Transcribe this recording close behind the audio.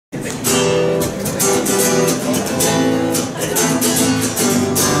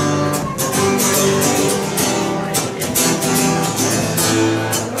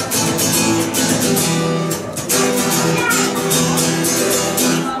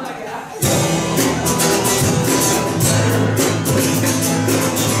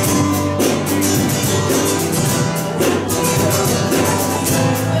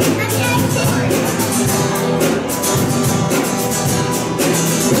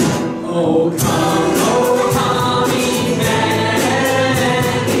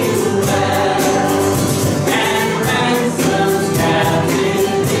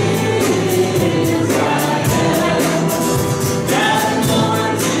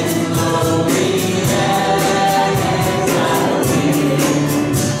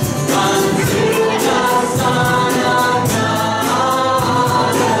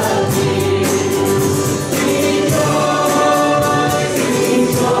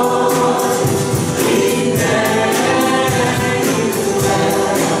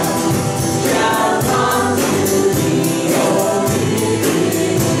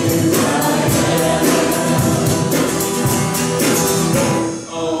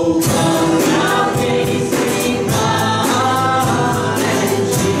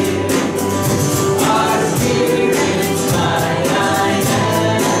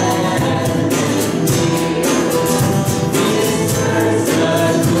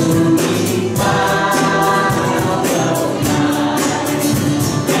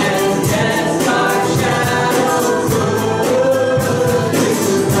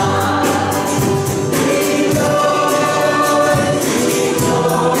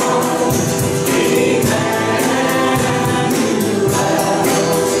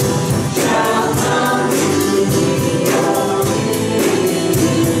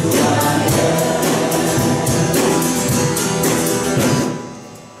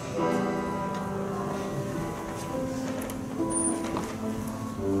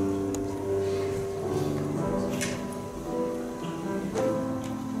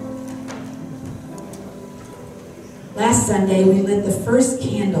Last Sunday, we lit the first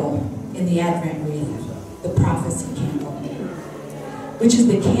candle in the Advent wreath, the prophecy candle, which is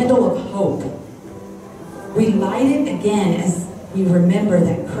the candle of hope. We light it again as we remember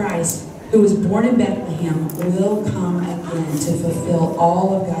that Christ, who was born in Bethlehem, will come again to fulfill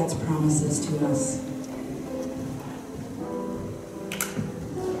all of God's promises to us.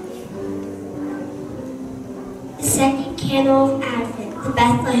 The second candle of Advent, the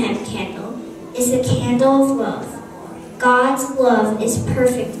Bethlehem candle, is the candle of love. God's love is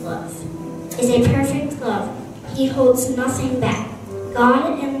perfect love. Is a perfect love. He holds nothing back.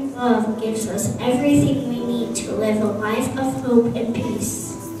 God in love gives us everything we need to live a life of hope and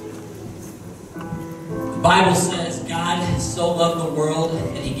peace. The Bible says God so loved the world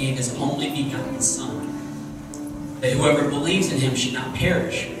that he gave his only begotten Son, that whoever believes in him should not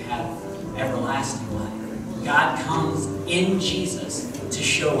perish but have everlasting life. God comes in Jesus to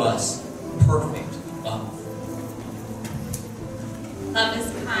show us perfect love. Love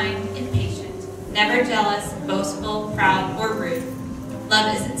is kind and patient, never jealous, boastful, proud, or rude.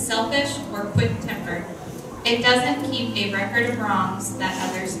 Love isn't selfish or quick-tempered. It doesn't keep a record of wrongs that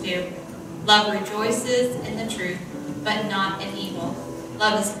others do. Love rejoices in the truth, but not in evil.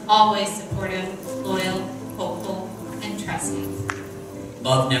 Love is always supportive, loyal, hopeful, and trusting.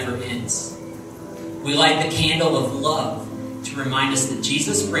 Love never ends. We light the candle of love to remind us that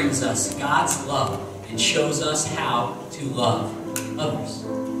Jesus brings us God's love and shows us how to love others.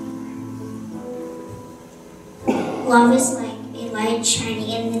 Love is like a light shining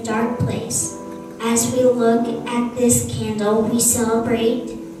in a dark place. As we look at this candle, we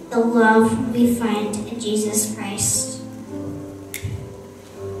celebrate the love we find in Jesus Christ.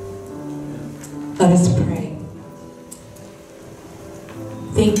 Let us pray.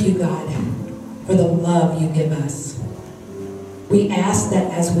 Thank you, God, for the love you give us. We ask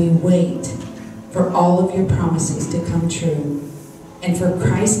that as we wait for all of your promises to come true and for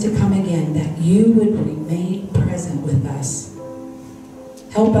Christ to come again, that you would remain present with us.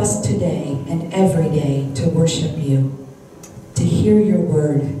 Help us today and every day to worship you, to hear your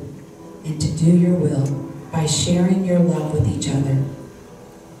word, and to do your will by sharing your love with each other.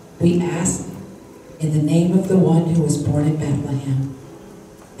 We ask in the name of the one who was born in Bethlehem.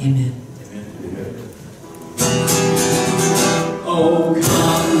 Amen. Oh,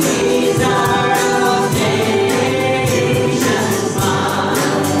 come, desire of nations mine,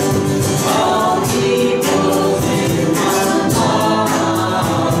 all peoples in one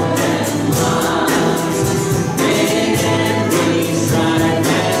love and mind, big and free, stripe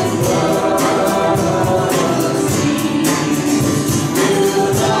and world see,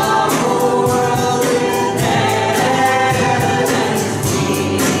 through the whole world in heaven and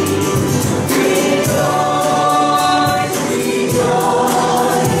sea, rejoice.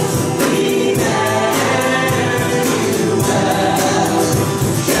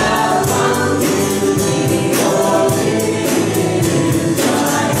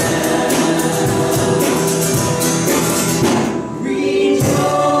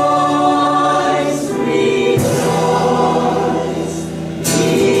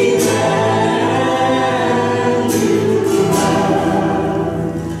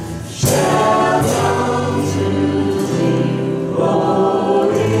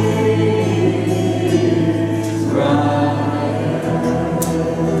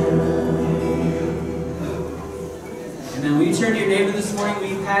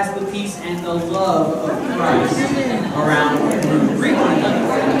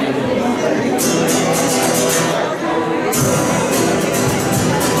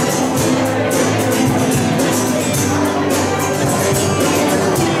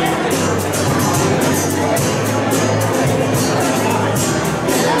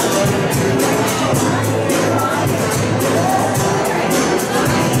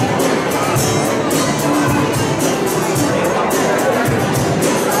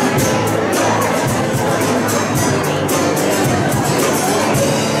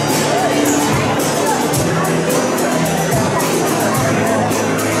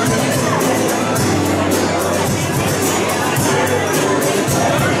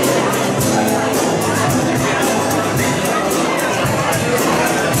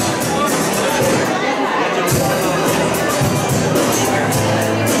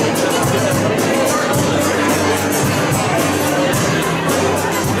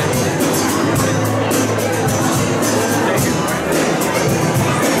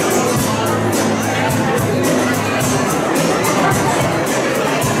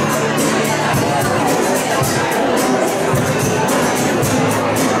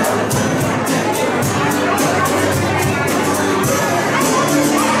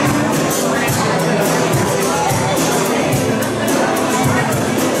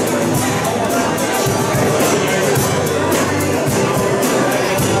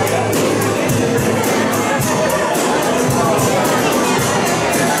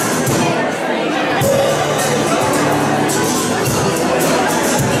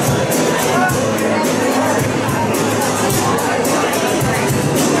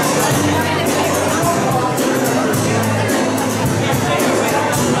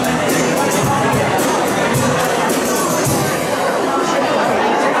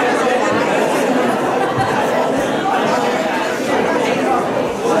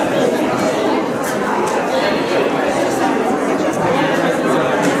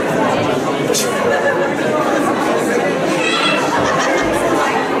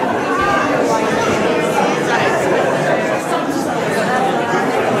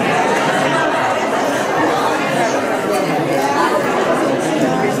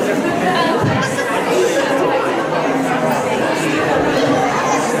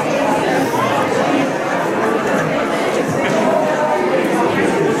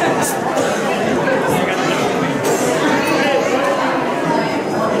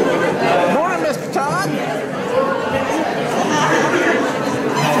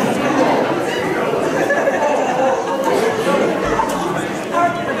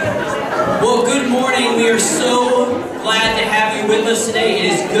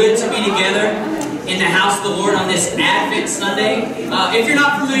 if you're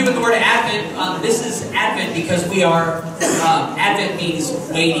not familiar with the word Advent, this is Advent because we are, Advent means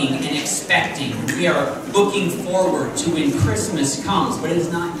waiting and expecting. We are looking forward to when Christmas comes, but it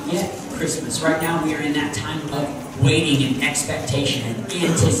is not yet Christmas. Right now we are in that time of waiting and expectation and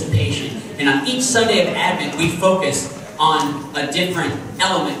anticipation. And on each Sunday of Advent, we focus on a different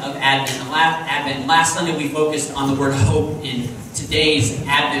element of Advent. Last Sunday we focused on the word hope, and today's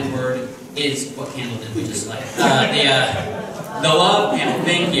Advent word is, what candle did we just light? The love candle.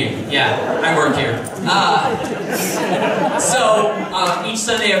 Thank you. Yeah, I work here. So each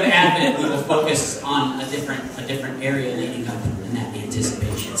Sunday of Advent we will focus on a different area leading up in that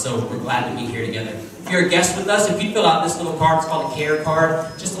anticipation. So we're glad to be here together. If you're a guest with us, if you fill out this little card, it's called a care card,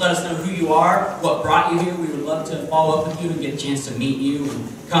 just to let us know who you are, what brought you here. We would love to follow up with you and get a chance to meet you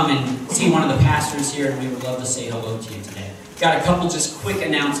and come and see one of the pastors here, and we would love to say hello to you today. Got a couple just quick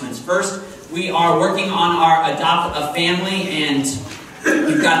announcements. First, we are working on our Adopt a Family, and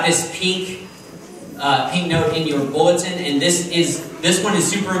you've got this pink note in your bulletin, and this one is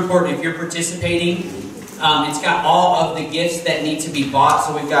super important if you're participating. It's got all of the gifts that need to be bought.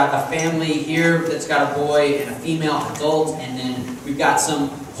 So we've got a family here that's got a boy and a female adult, and then we've got some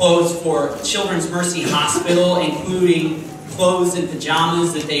clothes for Children's Mercy Hospital, including clothes and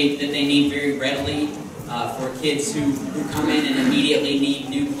pajamas that they need very readily for kids who come in and immediately need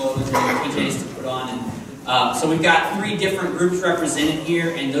new clothes and PJs to put on. And so we've got 3 different groups represented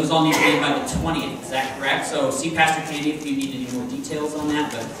here, and those all need to be by the 20th. Is that correct? So see Pastor Candy if you need any more details on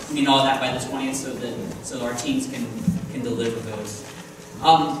that, but we need all of that by the 20th so our teams can deliver those.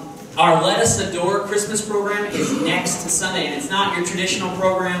 Our Let Us Adore Christmas program is next Sunday, and it's not your traditional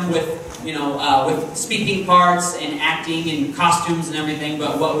program with with speaking parts and acting and costumes and everything.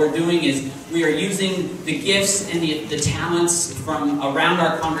 But what we're doing is we are using the gifts and the talents from around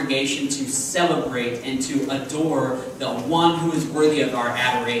our congregation to celebrate and to adore the one who is worthy of our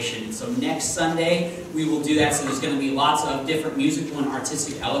adoration. So next Sunday we will do that. So there's going to be lots of different musical and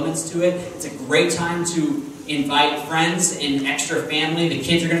artistic elements to it. It's a great time to invite friends and extra family. The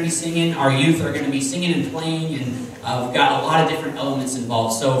kids are going to be singing. Our youth are going to be singing and playing, and we've got a lot of different elements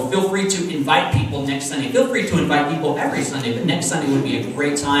involved. So feel free to invite people next Sunday. Feel free to invite people every Sunday, but next Sunday would be a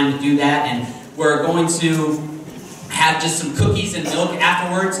great time to do that. And we're going to have just some cookies and milk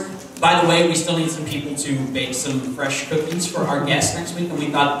afterwards. By the way, we still need some people to bake some fresh cookies for our guests next week, and we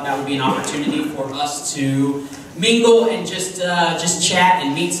thought that would be an opportunity for us to mingle and just chat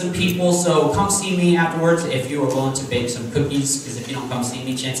and meet some people. So come see me afterwards if you are willing to bake some cookies, because if you don't come see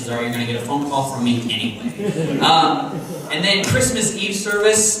me, chances are you're going to get a phone call from me anyway. And then Christmas Eve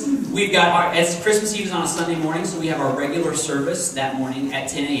service, we've got Christmas Eve is on a Sunday morning, so we have our regular service that morning at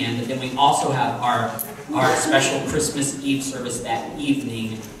 10 a.m. But then we also have our special Christmas Eve service that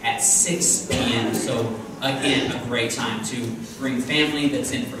evening at 6 p.m. So again, a great time to bring family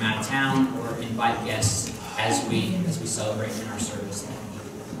that's in from out of town or invite guests as we celebrate in our service.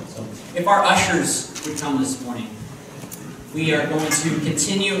 So if our ushers would come this morning, we are going to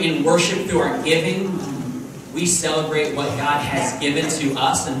continue in worship through our giving. We celebrate what God has given to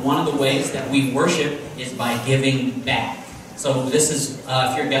us, and one of the ways that we worship is by giving back. So this is,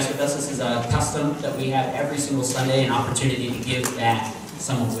 if you're a guest with us, this is a custom that we have every single Sunday, an opportunity to give back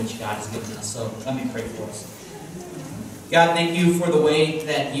some of which God has given us. So let me pray for us. God, thank you for the way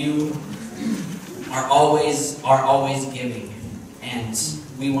that you are always giving, and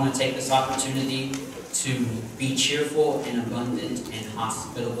we want to take this opportunity to be cheerful and abundant and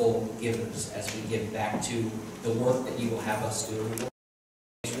hospitable givers as we give back to the work that you will have us do.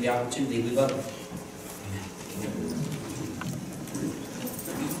 Thanks for the opportunity. We love you. Amen.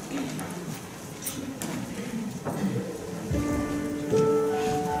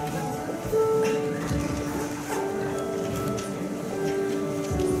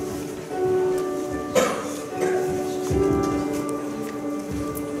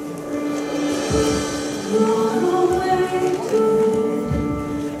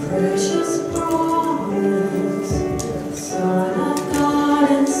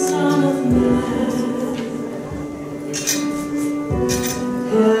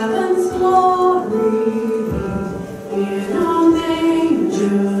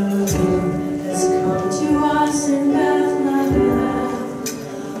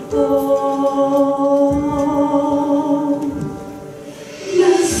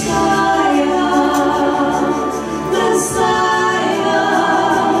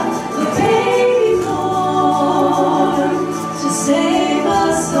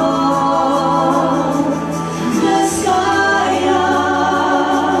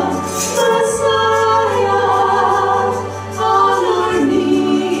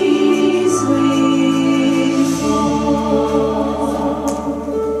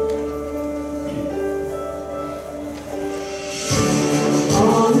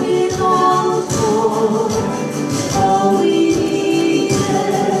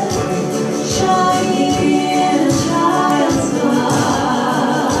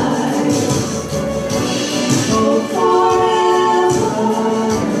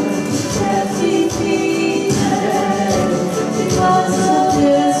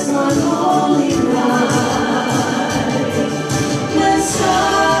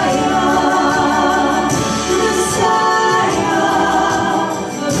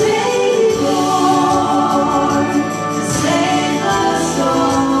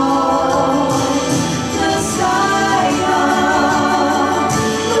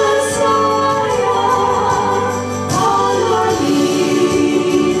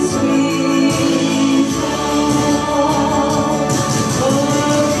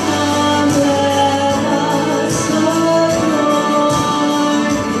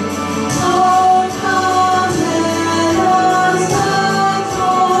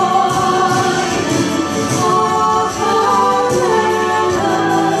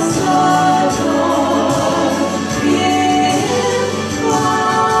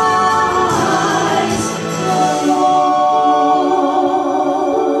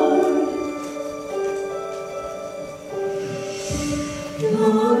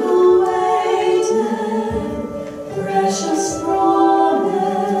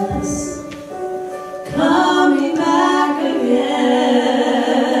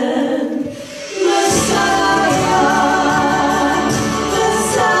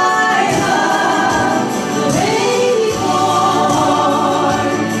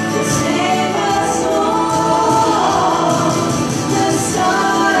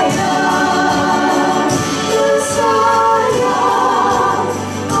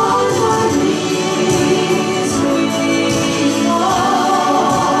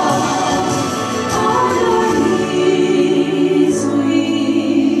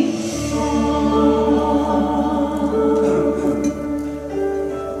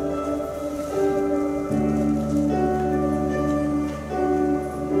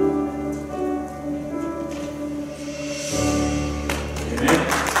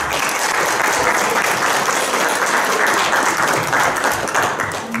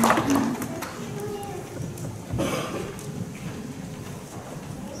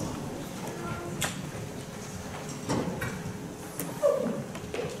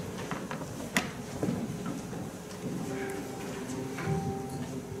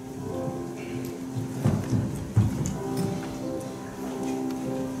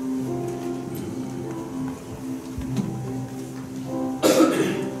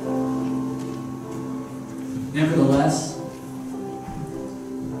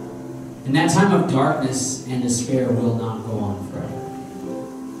 that time of darkness and despair will not go on forever.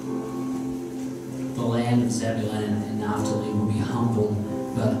 The land of Zebulun and Naphtali will be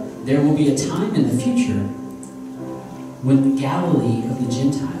humbled, but there will be a time in the future when the Galilee of the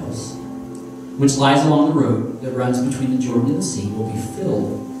Gentiles, which lies along the road that runs between the Jordan and the sea, will be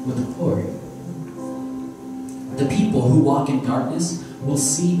filled with glory. The people who walk in darkness will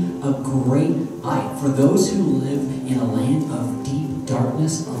see a great light. For those who live in a land of deep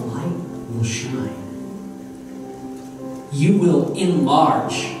darkness, a light will shine. You will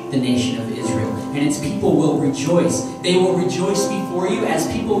enlarge the nation of Israel, and its people will rejoice. They will rejoice before you as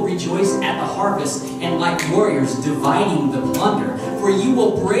people rejoice at the harvest, and like warriors dividing the plunder. For you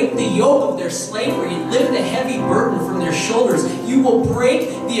will break the yoke of their slavery and lift the heavy burden from their shoulders. You will break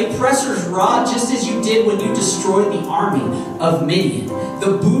the oppressor's rod just as you did when you destroyed the army of Midian.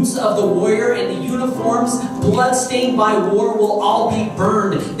 The boots of the warrior and the uniforms, blood-stained by war, will all be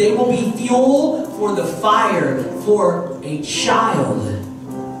burned. They will be fuel for the fire, for a child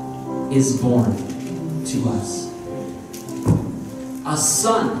is born to us. A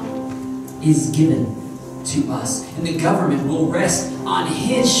son is given to us, and the government will rest on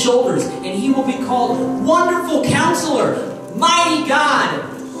his shoulders, and he will be called Wonderful Counselor, Mighty God,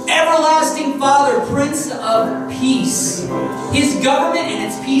 Everlasting Father, Prince of Peace. His government and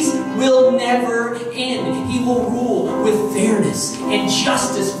its peace will never end. He will rule with fairness and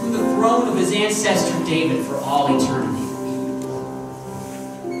justice from the throne of his ancestor David for all eternity.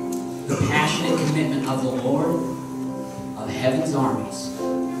 The passionate commitment of the Lord of heaven's armies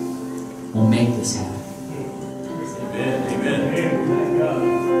will make this happen. Amen. Amen. Thank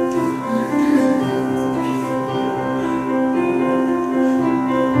God.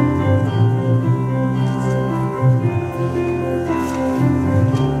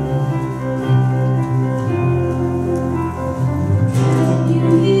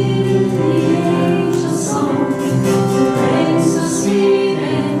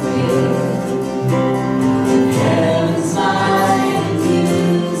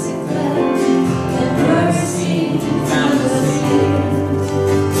 Found us here.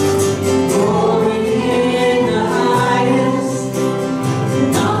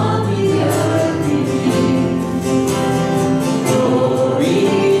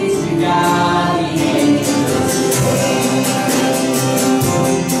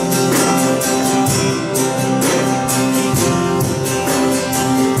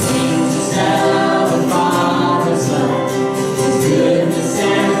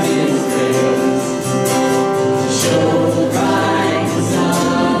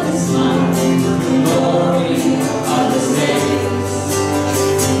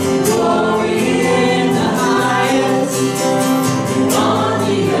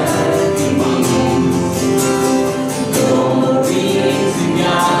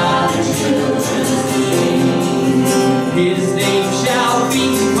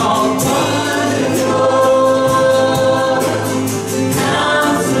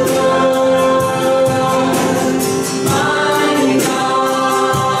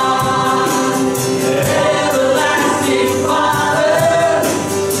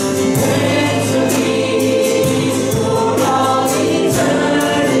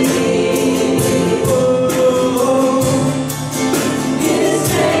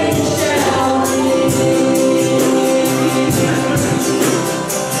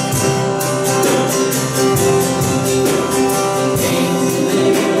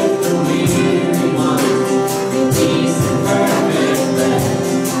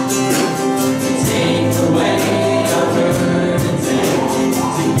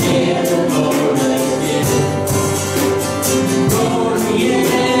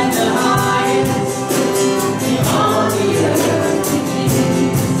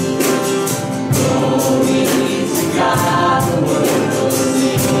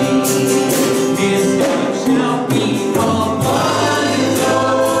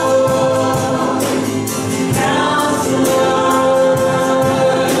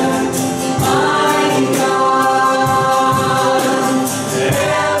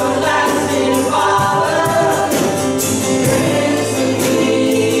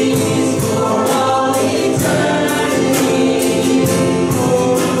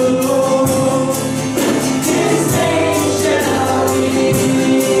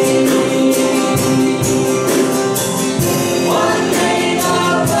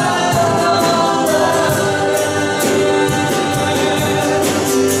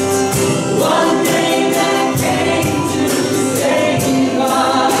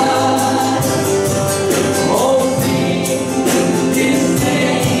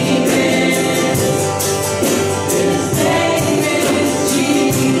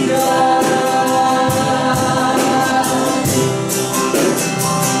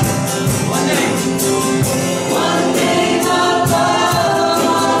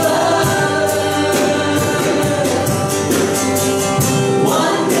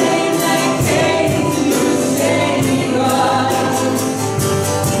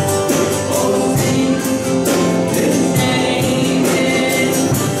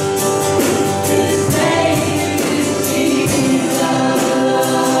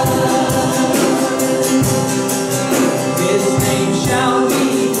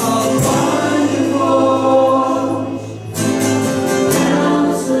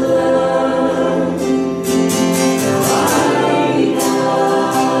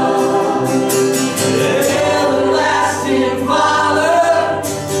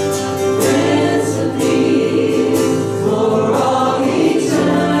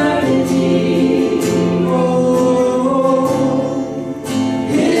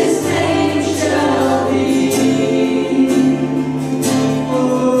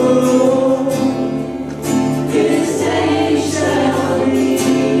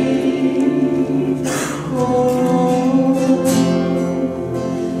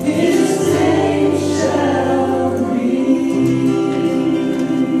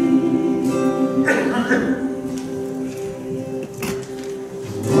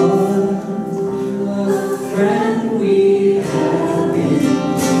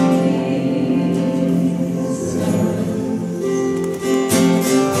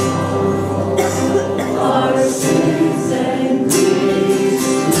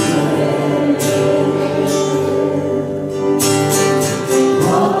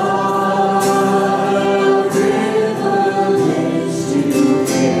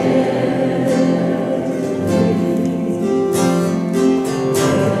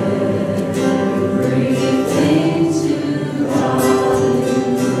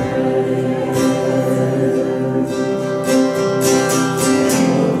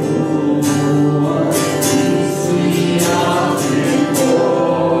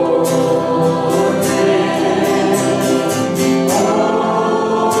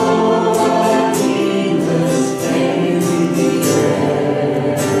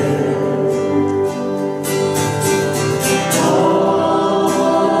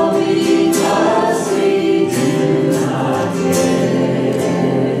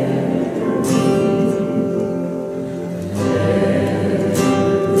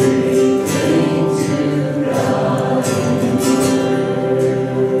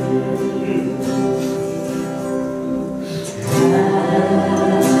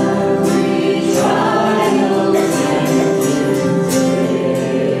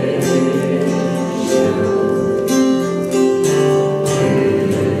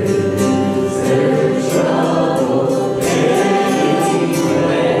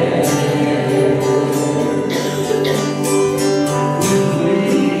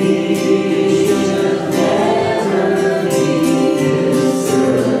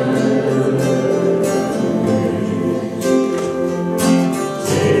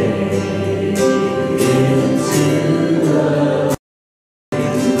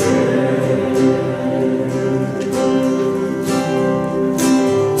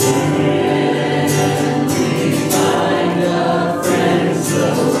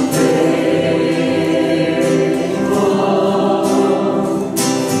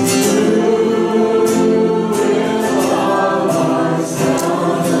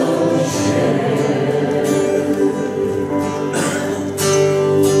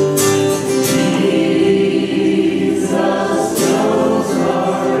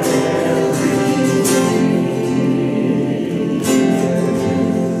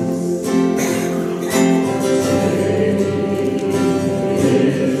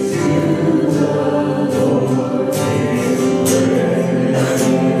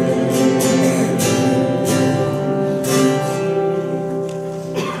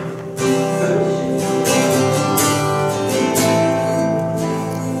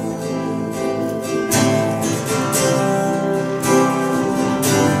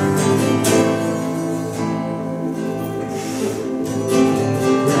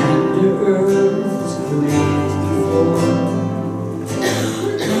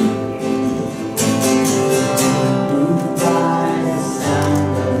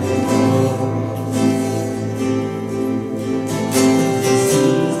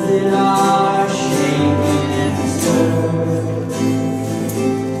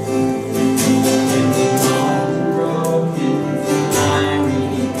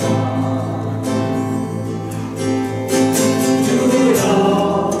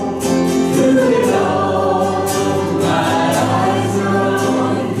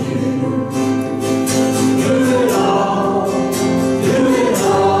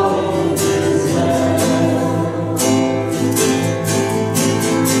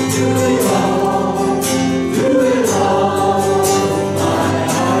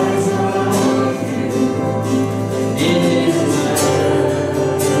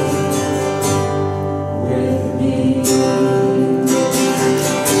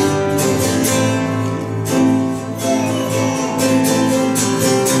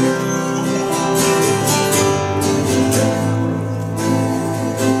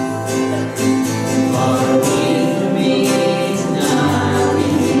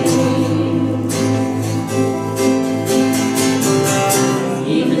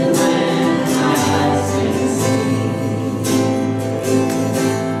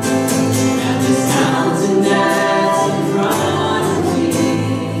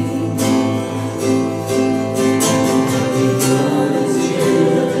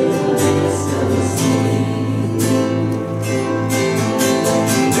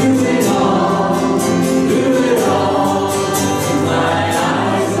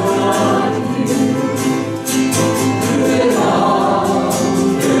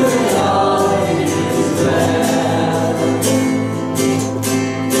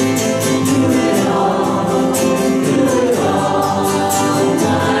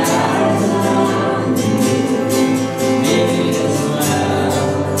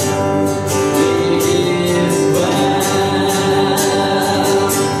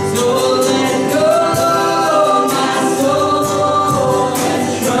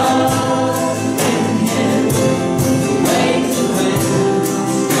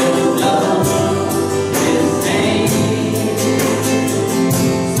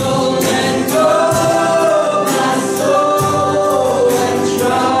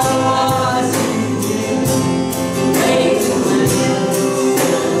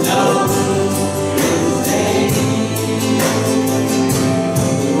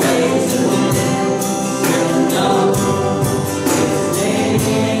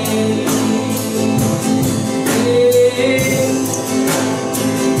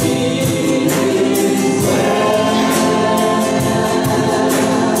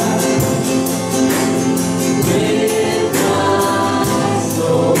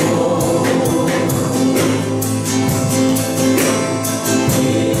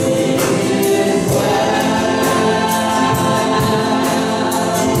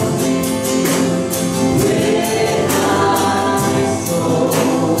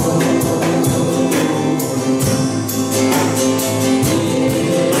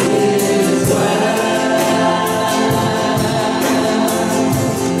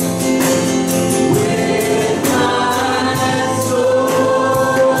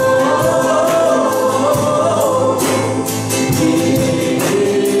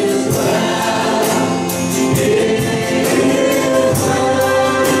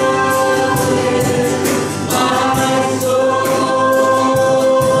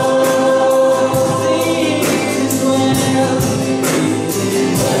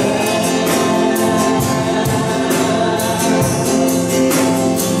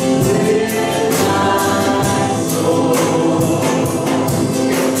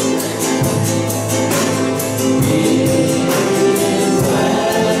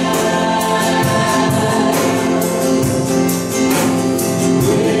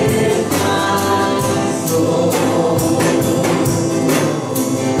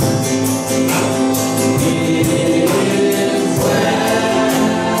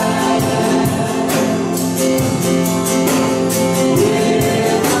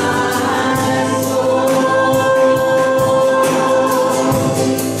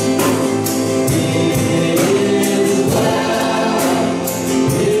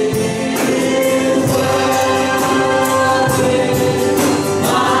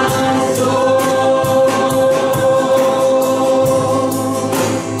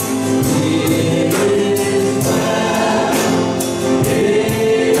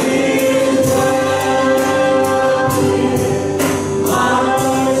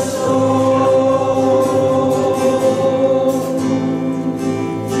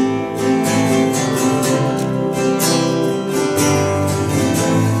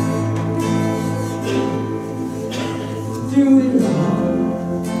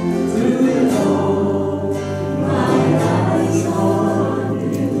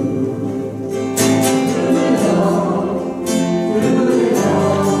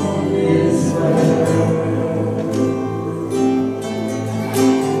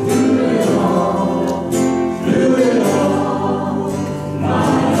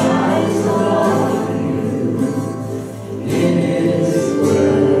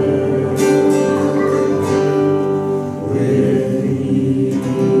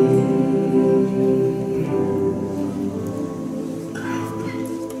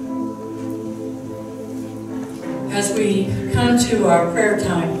 to our prayer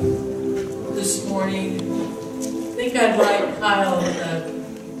time this morning, I think I'd like Kyle to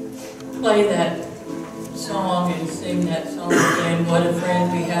play that song and sing that song again, What a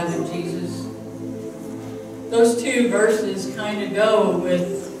Friend We Have in Jesus. Those two verses kind of go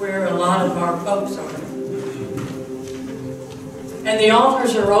with where a lot of our folks are. And the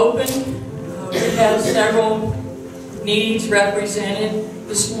altars are open. We have several needs represented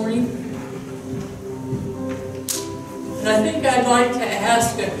this morning. And I think I'd like to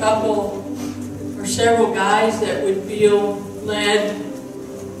ask a couple or several guys that would feel led.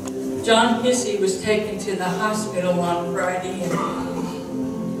 John Pissy was taken to the hospital on Friday and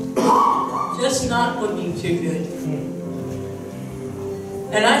just not looking too good.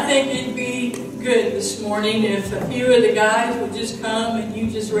 And I think it'd be good this morning if a few of the guys would just come and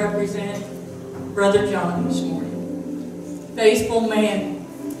you just represent Brother John this morning. Faithful man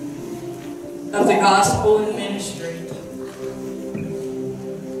of the gospel and ministry.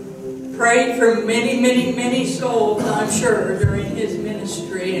 Prayed for many, many, many souls, I'm sure, during his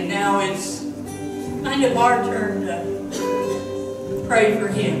ministry, and now it's kind of our turn to pray for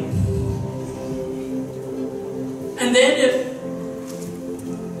him. And then if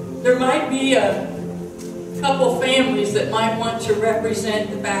there might be a couple families that might want to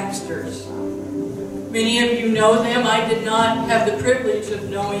represent the Baxters. Many of you know them. I did not have the privilege of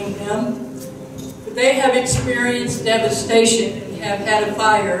knowing them, but they have experienced devastation, have had a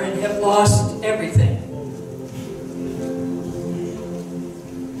fire and have lost everything.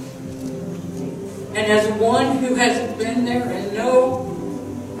 And as one who has been there and know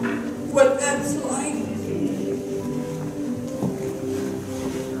what that's like,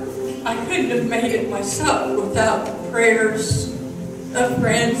 I couldn't have made it myself without the prayers of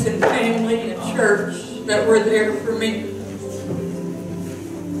friends and family and church that were there for me.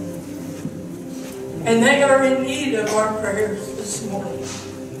 And they are in need of our prayers this morning.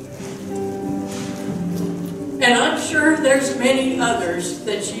 And I'm sure there's many others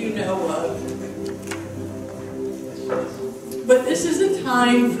that you know of. But this is a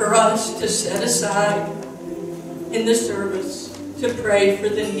time for us to set aside in the service to pray for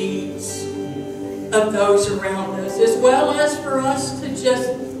the needs of those around us, as well as for us to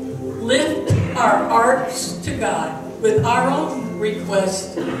just lift our hearts to God with our own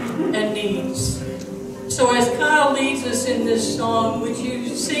requests and needs. So as Kyle leads us in this song, would you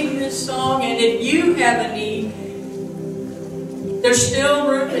sing this song? And if you have a need, there's still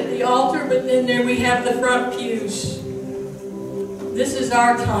room at the altar, but then there we have the front pews. This is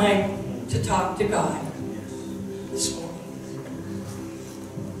our time to talk to God this morning.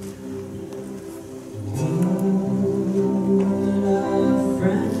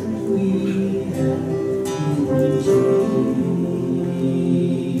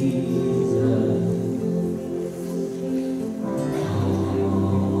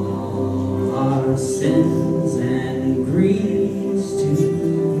 Sins and griefs to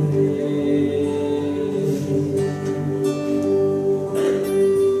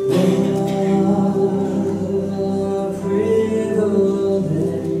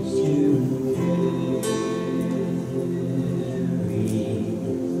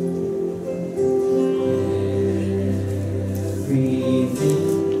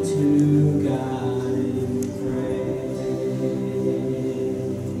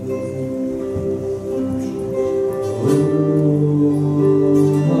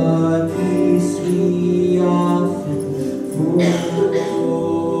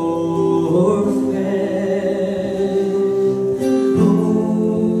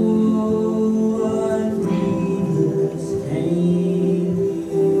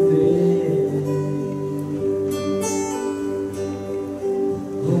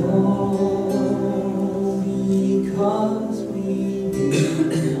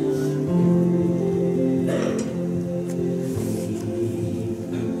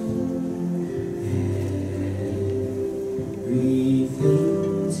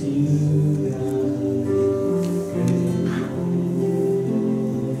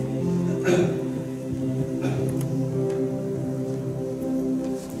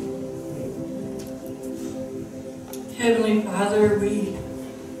Heavenly Father, we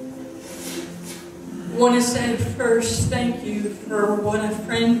want to say first thank you for what a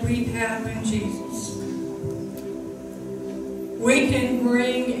friend we have in Jesus. We can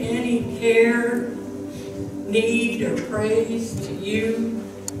bring any care, need, or praise to you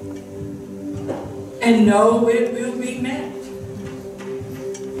and know it will be met.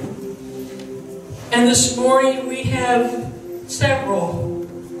 And this morning we have several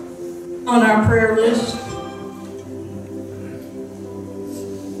on our prayer list.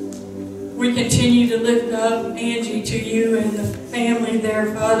 We continue to lift up Angie to you and the family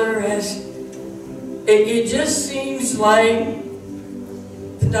there, Father, as it just seems like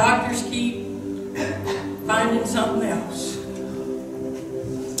the doctors keep finding something else.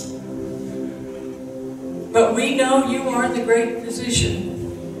 But we know you are the great physician.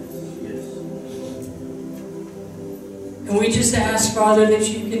 And we just ask, Father, that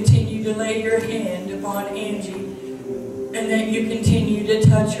you continue to lay your hand upon Angie and that you continue to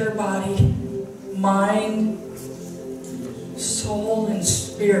touch her body, mind, soul, and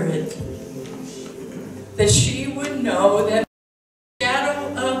spirit. That she would know that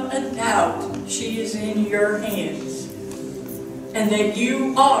shadow of a doubt she is in your hands and that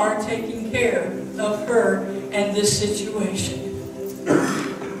you are taking care of her and this situation.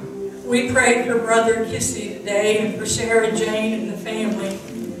 We pray for Brother Kissy today and for Sarah Jane and the family,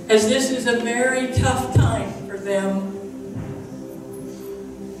 as this is a very tough time for them.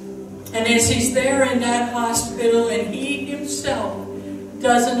 And as he's there in that hospital and he himself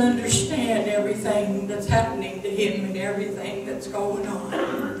doesn't understand everything that's happening to him and everything that's going on.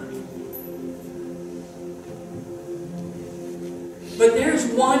 But there's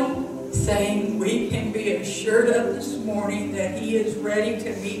one thing we can be assured of this morning, that he is ready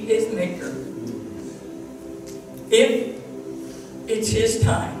to meet his Maker. If it's his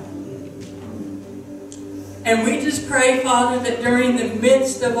time. And we just pray, Father, that during the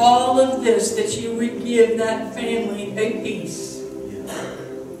midst of all of this, that you would give that family a peace.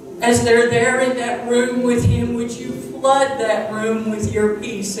 As they're there in that room with him, would you flood that room with your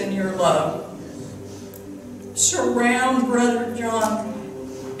peace and your love? Surround Brother John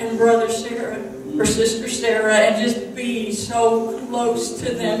and Brother Sarah, or Sister Sarah, and just be so close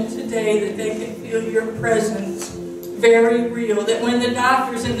to them today that they can feel your presence very real. That when the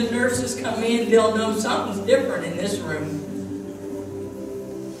doctors and the nurses come in, they'll know something's different in this room.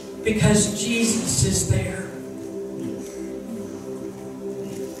 Because Jesus is there.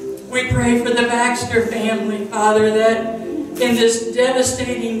 We pray for the Baxter family, Father, that in this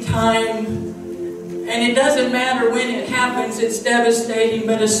devastating time, and it doesn't matter when it happens, it's devastating,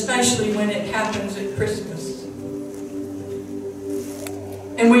 but especially when it happens at Christmas.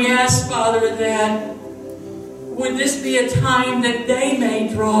 And we ask, Father, that would this be a time that they may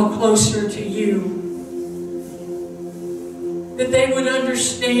draw closer to you? That they would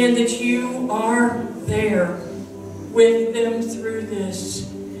understand that you are there with them through this.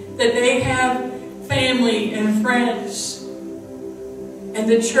 That they have family and friends, and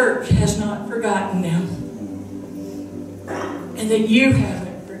the church has not forgotten them. And that you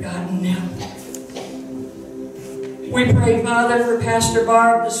haven't forgotten them. We pray, Father, for Pastor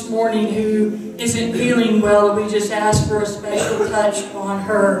Barb this morning, who isn't feeling well. We just ask for a special touch on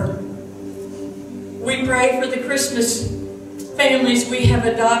her. We pray for the Christmas families we have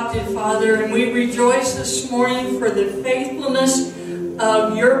adopted, Father, and we rejoice this morning for the faithfulness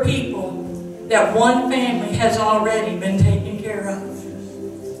of your people, that one family has already been taken care of.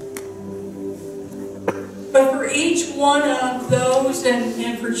 But for each one of those,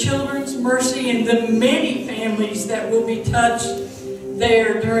 and for Children's Mercy and the many families that will be touched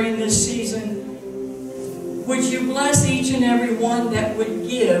there during this season, would you bless each and every one that would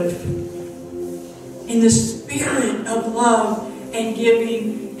give in the spirit of love and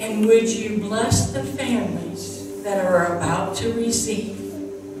giving, and would you bless the families that are about to receive.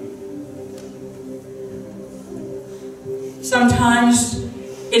 Sometimes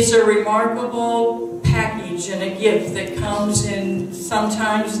it's a remarkable package and a gift that comes in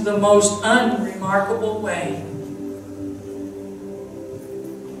sometimes the most unremarkable way.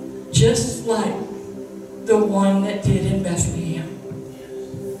 Just like the one that did in Bethlehem.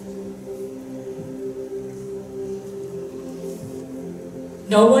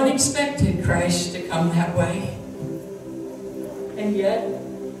 No one expected Christ to come that way. And yet,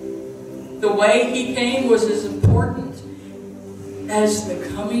 the way he came was as important as the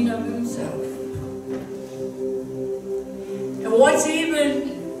coming of himself. And what's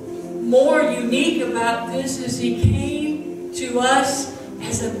even more unique about this is he came to us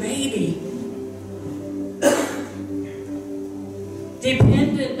as a baby.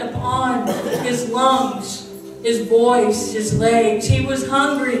 Dependent upon his lungs, his voice, his legs. He was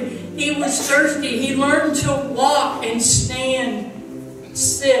hungry. He was thirsty. He learned to walk and stand,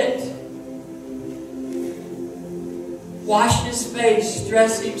 sit, wash his face,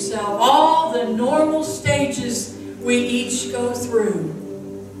 dress himself. All the normal stages we each go through.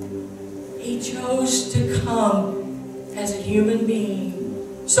 He chose to come as a human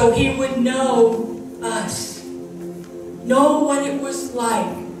being so he would know us, know what it was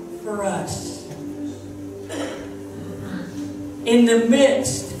like for us. In the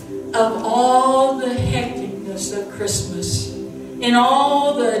midst of all the hecticness of Christmas, in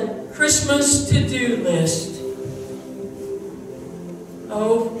all the Christmas to-do list.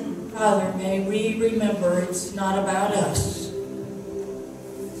 Oh, Father, may we remember it's not about us.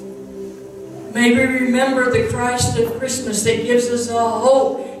 May we remember the Christ of Christmas that gives us a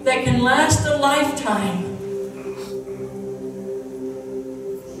hope that can last a lifetime.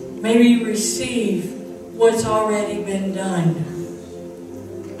 May we receive what's already been done.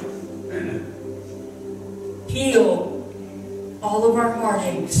 Heal all of our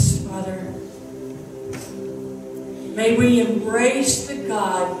heartaches, Father. May we embrace the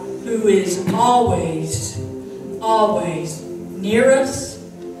God who is always, always near us,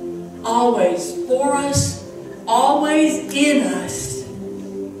 always for us, always in us.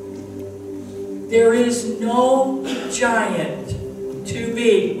 There is no giant too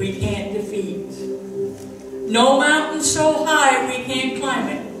big we can't defeat. No mountain so high we can't climb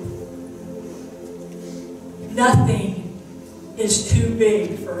it. Nothing is too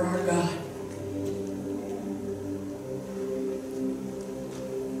big for our God.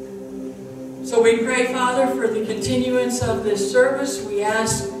 So we pray, Father, for the continuance of this service. We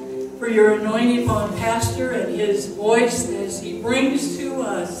ask for your anointing upon Pastor and his voice as he brings to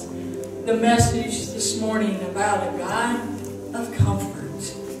us the message this morning about a God of comfort.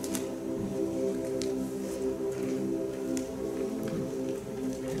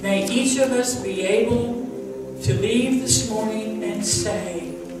 May each of us be able to leave this morning and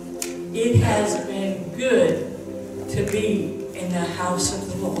say, it has been good to be in the house of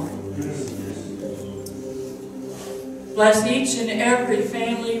the Lord. Bless each and every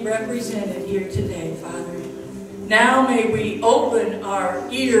family represented here today, Father. Now may we open our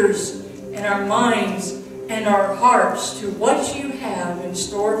ears and our minds and our hearts to what you have in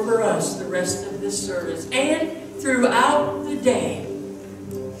store for us the rest of this service and throughout the day.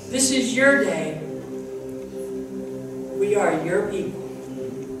 This is your day. We are your people.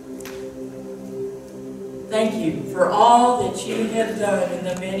 Thank you for all that you have done and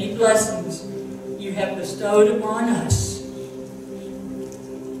the many blessings you have bestowed upon us.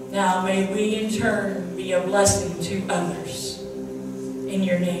 Now may we in turn be a blessing to others. In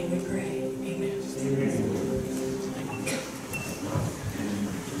your name we pray. Amen. Amen.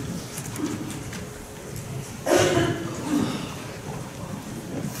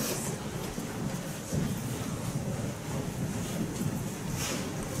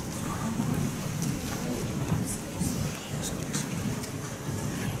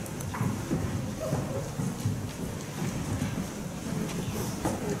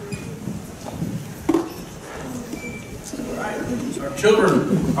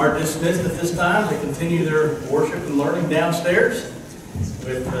 Children are dismissed at this time to continue their worship and learning downstairs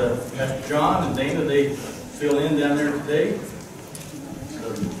with Pastor John and Dana. They fill in down there today.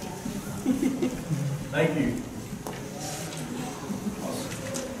 So, thank you.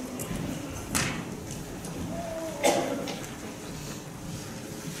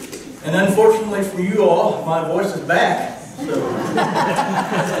 And unfortunately for you all, my voice is back. So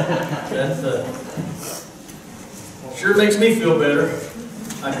that's sure makes me feel better.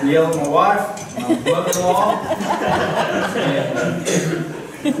 I can yell at my wife, my mother-in-law. I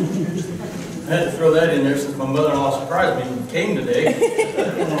had to throw that in there since my mother-in-law surprised me and came today.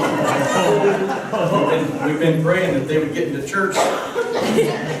 We've been praying that they would get into church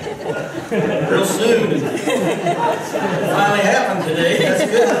real soon. It finally happened today. That's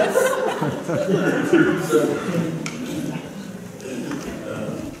good. So,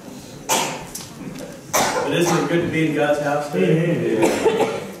 isn't it good to be in God's house today?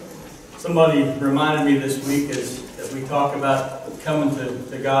 Somebody reminded me this week as we talk about coming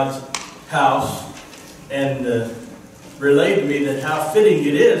to God's house and relayed to me that how fitting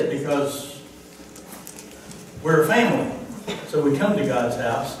it is because we're a family. So we come to God's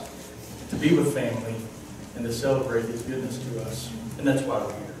house to be with family and to celebrate His goodness to us. And that's why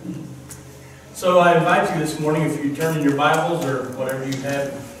we're here. So I invite you this morning, if you turn in your Bibles or whatever you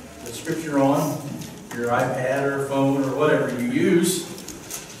have the scripture on, your iPad or phone or whatever you use,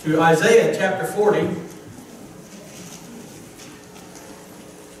 to Isaiah chapter 40.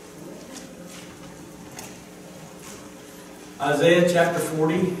 Isaiah chapter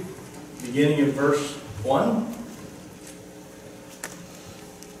 40, beginning at verse 1.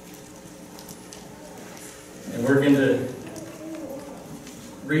 And we're going to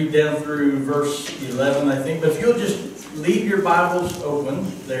read down through verse 11, I think. But if you'll just leave your Bibles open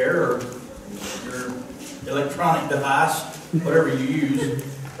there, or your electronic device, whatever you use,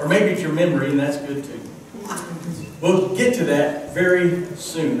 or maybe it's your memory, and that's good too. We'll get to that very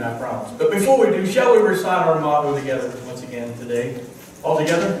soon, I promise. But before we do, shall we recite our motto together once again today? All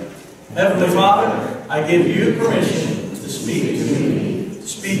together? Heavenly Father, I give you permission to speak to me, to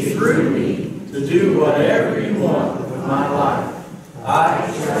speak through me, to do whatever you want with my life.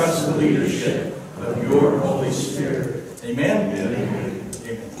 I trust the leadership of your Holy Spirit. Amen? Amen.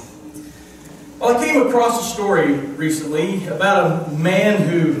 Amen. Well, I came across a story recently about a man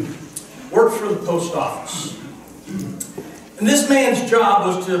who worked for the post office. And this man's job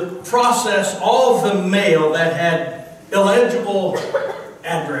was to process all of the mail that had illegible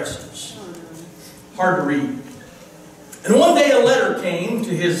addresses. Hard to read. And one day a letter came to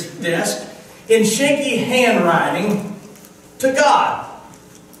his desk in shaky handwriting to God.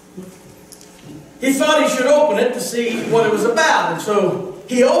 He thought he should open it to see what it was about. And so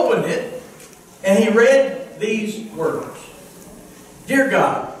he opened it and he read these words. Dear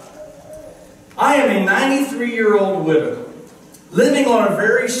God, I am a 93-year-old widow living on a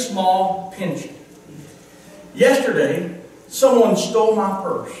very small pension. Yesterday, someone stole my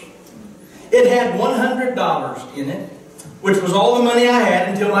purse. It had $100 in it, which was all the money I had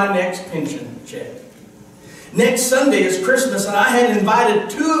until my next pension check. Next Sunday is Christmas, and I had invited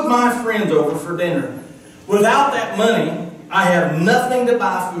 2 of my friends over for dinner. Without that money, I have nothing to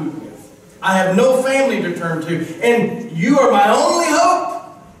buy food with. I have no family to turn to, and you are my only hope.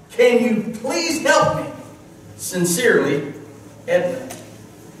 Can you please help me? Sincerely, Edna.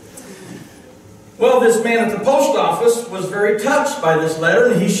 Well, this man at the post office was very touched by this letter,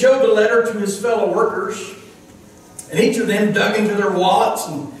 and he showed the letter to his fellow workers. And each of them dug into their wallets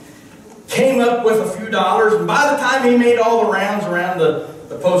and came up with a few dollars. And by the time he made all the rounds around the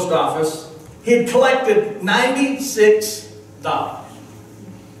post office, he had collected $96,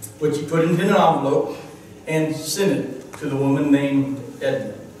 which he put into an envelope and sent it to the woman named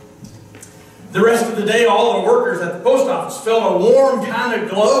Edna. The rest of the day, all the workers at the post office felt a warm kind of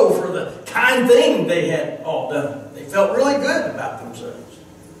glow for the kind thing they had all done. They felt really good about themselves.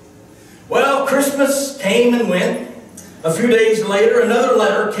 Well, Christmas came and went. A few days later, another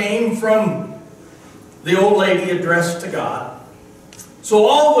letter came from the old lady addressed to God. So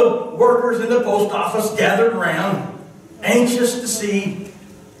all the workers in the post office gathered around, anxious to see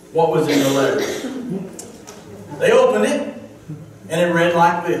what was in the letter. They opened it, and it read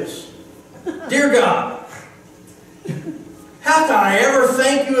like this. Dear God, how can I ever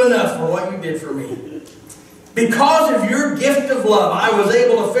thank you enough for what you did for me? Because of your gift of love, I was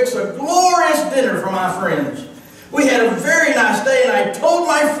able to fix a glorious dinner for my friends. We had a very nice day, and I told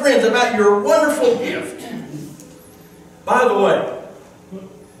my friends about your wonderful gift. By the way,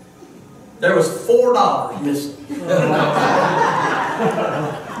 there was $4 missing.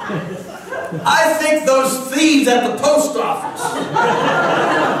 I think those thieves at the post office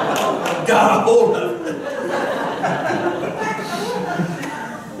got a hold of it.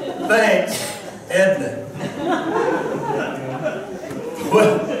 Thanks, Edna.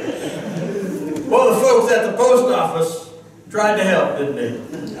 Well, the folks at the post office tried to help, didn't they?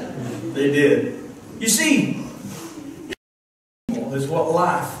 They did. You see, is what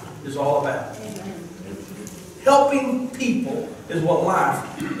life is all about. Helping people is what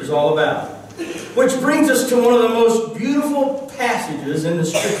life is all about. Which brings us to one of the most beautiful passages in the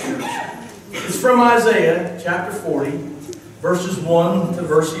Scriptures. It's from Isaiah chapter 40, verses 1 to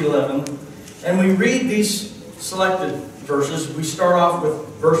verse 11. And we read these selected verses. We start off with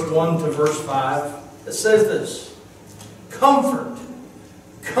verse 1 to verse 5. It says this. Comfort,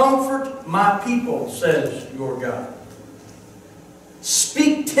 comfort my people, says your God.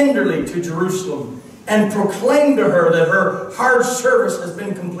 Speak tenderly to Jerusalem and proclaim to her that her hard service has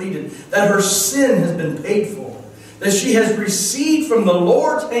been completed, that her sin has been paid for, that she has received from the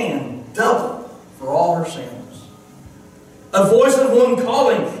Lord's hand double for all her sins. A voice of one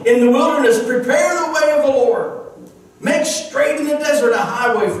calling in the wilderness, prepare the way of the Lord. Make straight in the desert a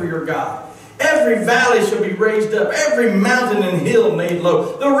highway for your God. Every valley shall be raised up, every mountain and hill made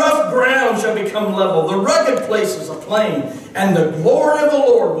low. The rough ground shall become level, the rugged places a plain, and the glory of the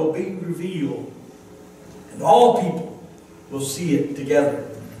Lord will be revealed. And all people will see it together,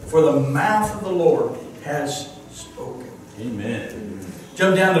 for the mouth of the Lord has spoken. Amen.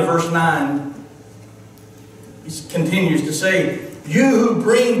 Jump down to verse 9. He continues to say, you who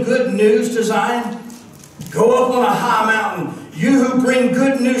bring good news to Zion, go up on a high mountain. You who bring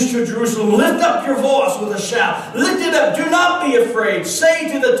good news to Jerusalem, lift up your voice with a shout. Lift it up. Do not be afraid.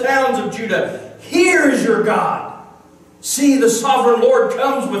 Say to the towns of Judah, here is your God. See, the sovereign Lord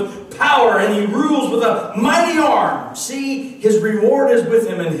comes with power, and he rules with a mighty arm. See, his reward is with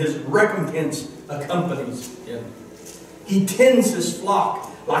him, and his recompense accompanies him. He tends his flock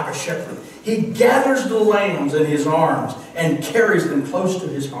like a shepherd. He gathers the lambs in his arms and carries them close to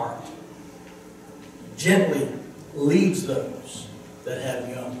his heart. Gently leads those that have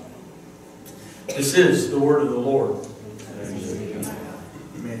young. This is the word of the Lord.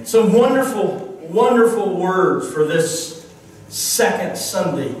 Amen. Some wonderful, wonderful words for this second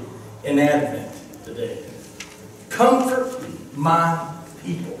Sunday in Advent today. Comfort my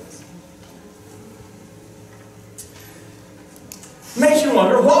people. Makes you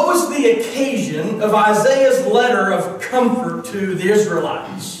wonder, what was the occasion of Isaiah's letter of comfort to the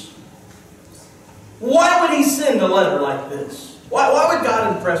Israelites? Why would he send a letter like this? Why would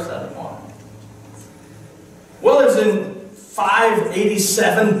God impress that upon him? Well, it was in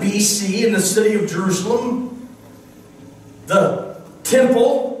 587 BC in the city of Jerusalem. The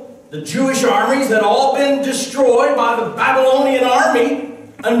temple, the Jewish armies had all been destroyed by the Babylonian army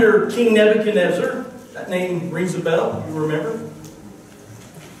under King Nebuchadnezzar. That name rings a bell, you remember?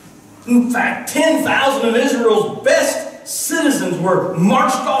 In fact, 10,000 of Israel's best citizens were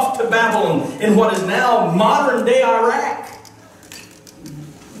marched off to Babylon in what is now modern-day Iraq.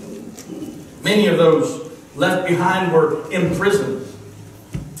 Many of those left behind were imprisoned,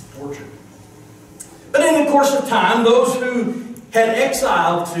 tortured. But in the course of time, those who had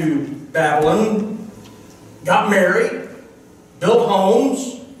exiled to Babylon got married, built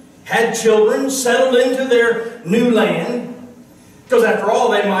homes, had children, settled into their new land. Because after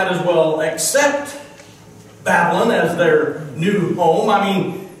all, they might as well accept Babylon as their new home. I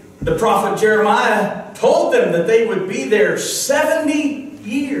mean, the prophet Jeremiah told them that they would be there 70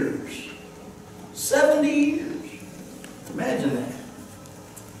 years. 70 years. Imagine that.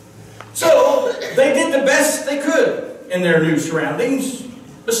 So, they did the best they could in their new surroundings.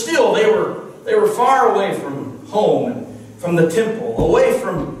 But still, they were far away from home and from the temple, away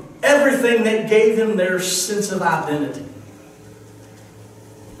from everything that gave them their sense of identity.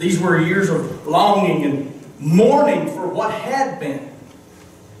 These were years of longing and mourning for what had been,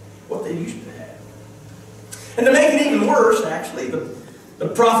 what they used to have. And to make it even worse, actually, the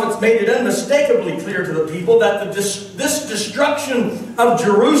prophets made it unmistakably clear to the people that this destruction of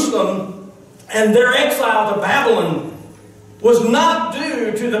Jerusalem and their exile to Babylon was not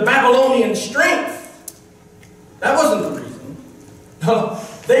due to the Babylonian strength. That wasn't the reason. No,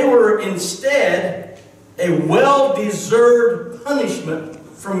 they were instead a well-deserved punishment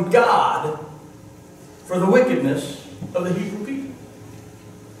from God for the wickedness of the Hebrew people.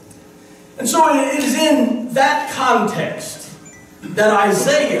 And so it is in that context that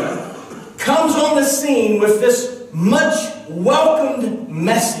Isaiah comes on the scene with this much welcomed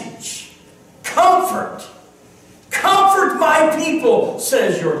message. Comfort. Comfort my people,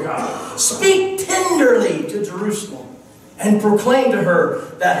 says your God. Speak tenderly to Jerusalem and proclaim to her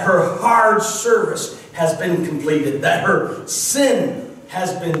that her hard service has been completed, that her sin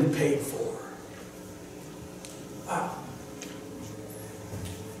has been paid for. Wow.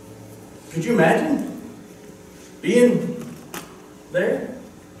 Could you imagine being there?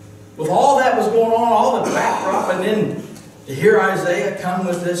 With all that was going on, all the backdrop, and then to hear Isaiah come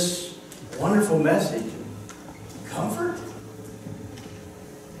with this wonderful message. Comfort?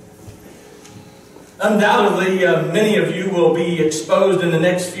 Undoubtedly, many of you will be exposed in the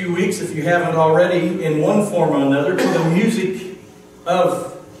next few weeks, if you haven't already, in one form or another, to the music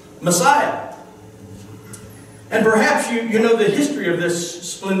of Messiah. And perhaps you know the history of this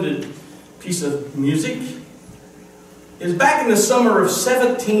splendid piece of music. It was back in the summer of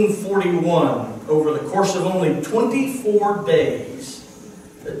 1741, over the course of only 24 days,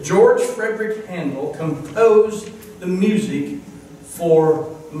 that George Frederick Handel composed the music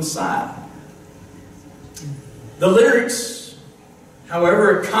for Messiah. The lyrics,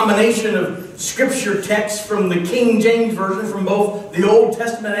 however, a combination of scripture texts from the King James Version, from both the Old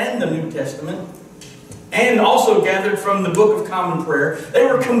Testament and the New Testament, and also gathered from the Book of Common Prayer. They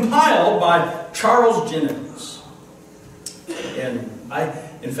were compiled by Charles Jennings. And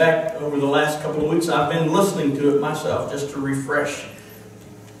in fact, over the last couple of weeks, I've been listening to it myself, just to refresh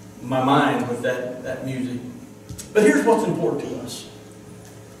my mind with that music. But here's what's important to us.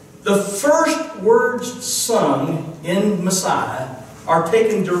 The first words sung in Messiah are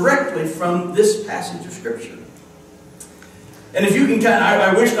taken directly from this passage of Scripture. And if you can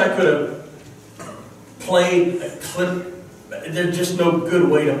I wish I could have played a clip. There's just no good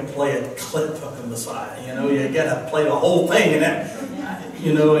way to play a clip of the Messiah. You know, you got to play the whole thing. And that,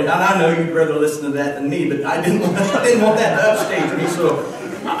 you know, and I know you'd rather listen to that than me, but I didn't want that to upstage me, so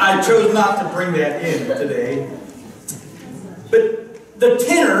I chose not to bring that in today. But the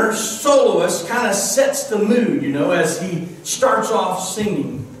tenor soloist kind of sets the mood, you know, as he starts off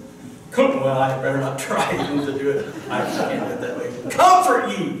singing. Well, I better not try to do it. I can't do it that way.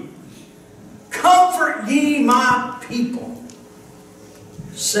 Comfort ye. Comfort ye my people,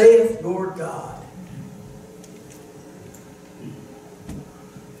 saith Lord God.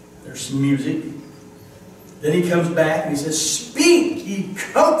 There's some music. Then he comes back and he says, "Speak ye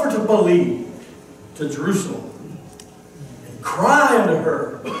comfortably to Jerusalem, and cry unto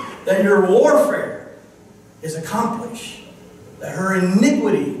her that your warfare is accomplished, that her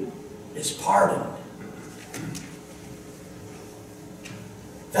iniquity is pardoned."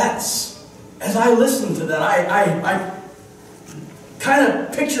 That's, as I listened to that, I kind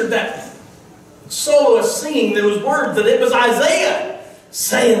of pictured that soloist singing those words, that it was Isaiah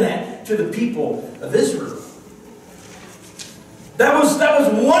saying that to the people of Israel. That was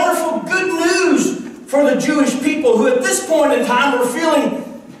wonderful, good news for the Jewish people who at this point in time were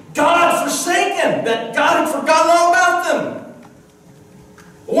feeling God forsaken, that God had forgotten all about them.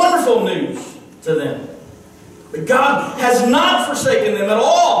 Wonderful news to them. But God has not forsaken them at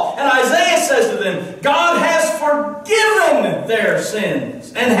all. And Isaiah says to them, God has forgiven their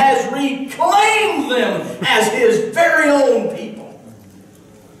sins and has reclaimed them as His very own people.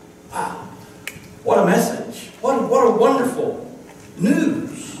 Wow. What a message. What a wonderful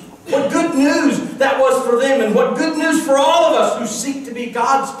news. What good news that was for them, and what good news for all of us who seek to be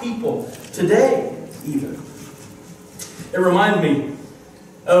God's people today even. It reminded me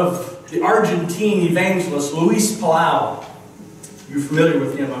of the Argentine evangelist Luis Palau. You're familiar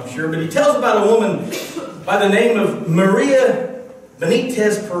with him, I'm sure. But he tells about a woman by the name of Maria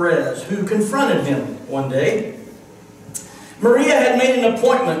Benitez Perez who confronted him one day. Maria had made an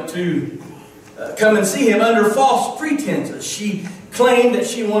appointment to come and see him under false pretenses. She claimed that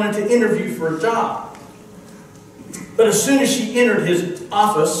she wanted to interview for a job. But as soon as she entered his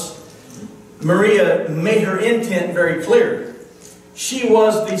office, Maria made her intent very clear. She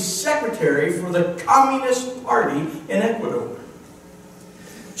was the secretary for the Communist Party in Ecuador.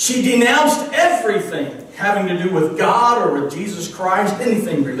 She denounced everything having to do with God or with Jesus Christ,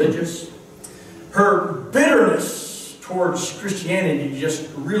 anything religious. Her bitterness towards Christianity just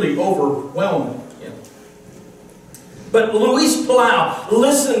really overwhelmed him. But Luis Palau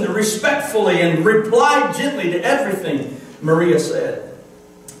listened respectfully and replied gently to everything Maria said.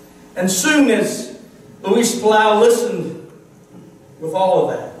 And soon as Luis Palau listened with all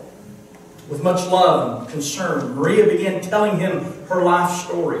of that, with much love and concern, Maria began telling him her life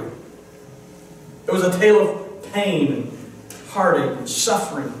story. It was a tale of pain and heartache and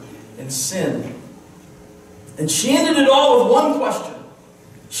suffering and sin. And she ended it all with one question.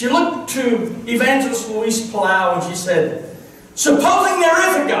 She looked to Evangelist Luis Palau and she said, "Supposing there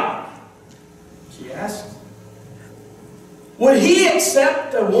is a God," she asked, "would He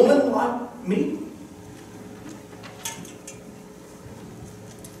accept a woman like me?"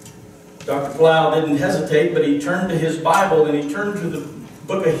 Dr. Palau didn't hesitate, but he turned to his Bible and he turned to the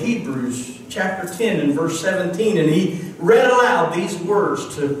book of Hebrews, chapter 10 and verse 17, and he read aloud these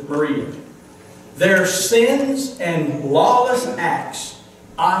words to Maria. "Their sins and lawless acts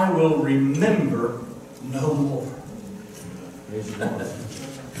I will remember no more."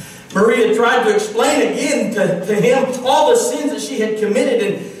 Maria tried to explain again to him all the sins that she had committed,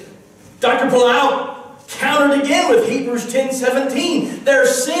 and Dr. Palau countered again with Hebrews 10:17. "Their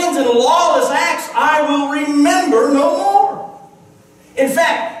sins and lawless acts I will remember no more." In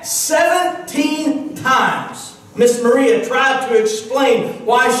fact, 17 times Miss Maria tried to explain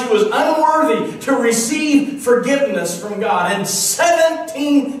why she was unworthy to receive forgiveness from God. And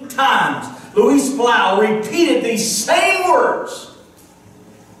 17 times Luis Palau repeated these same words.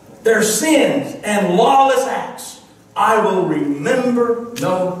 "Their sins and lawless acts I will remember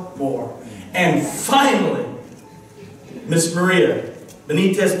no more." And finally, Miss Maria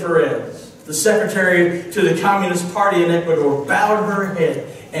Benitez Perez, the secretary to the Communist Party in Ecuador, bowed her head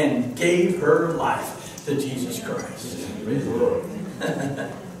and gave her life to Jesus Christ.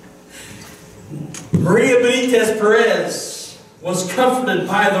 Maria Benitez Perez was comforted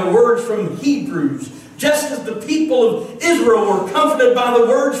by the words from Hebrews, just as the people of Israel were comforted by the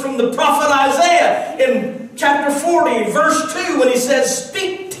words from the prophet Isaiah in chapter 40, verse 2, when he says,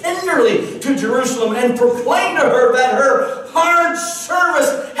 "Speak tenderly to Jerusalem and proclaim to her that her hard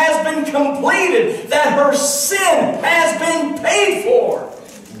service has been completed, that her sin has been paid for."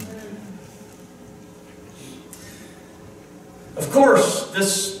 Of course,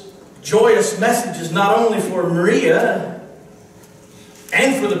 this joyous message is not only for Maria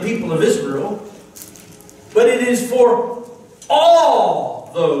and for the people of Israel, but it is for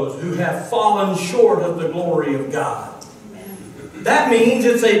all those who have fallen short of the glory of God. That means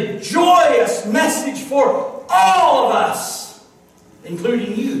it's a joyous message for all of us,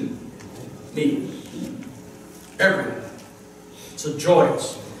 including you, me, everyone. It's a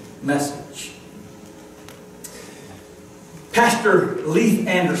joyous message. Pastor Leith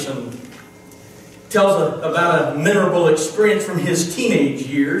Anderson tells about a memorable experience from his teenage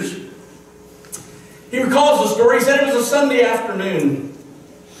years. He recalls the story. He said it was a Sunday afternoon.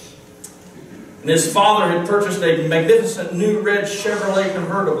 And his father had purchased a magnificent new red Chevrolet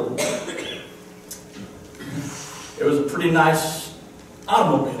convertible. It was a pretty nice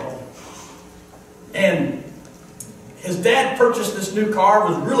automobile. And his dad purchased this new car,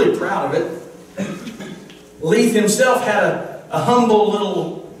 was really proud of it. Leith himself had a humble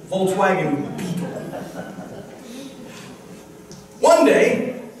little Volkswagen Beetle. One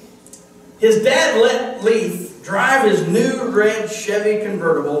day, his dad let Leith drive his new red Chevy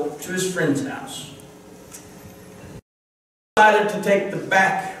convertible to his friend's house. He decided to take the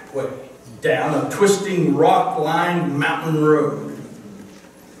back way down a twisting, rock-lined mountain road.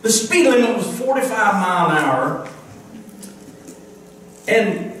 The speed limit was 45 miles an hour.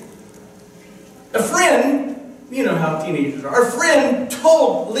 And a friend, you know how teenagers are, a friend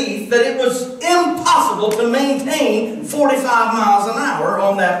told Leith that it was impossible to maintain 45 miles an hour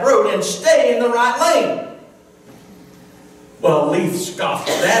on that road and stay in the right lane. Well, Leith scoffed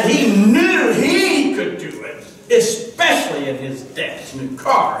at that. He knew he could do it, especially in his dad's new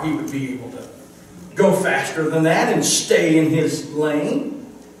car. He would be able to go faster than that and stay in his lane.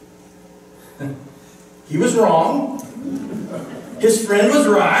 He was wrong. His friend was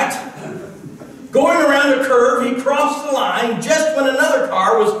right. Going around a curve, he crossed the line just when another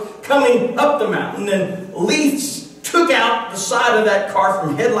car was coming up the mountain, and Leith took out the side of that car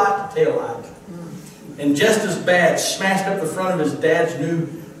from headlight to tail light. And just as bad, smashed up the front of his dad's new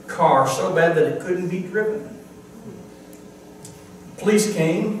car so bad that it couldn't be driven. Police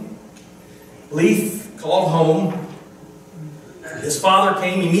came. Leith called home. His father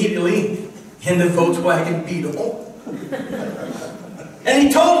came immediately in the Volkswagen Beetle. And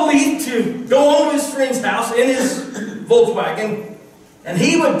he told Leith to go on to his friend's house in his Volkswagen, and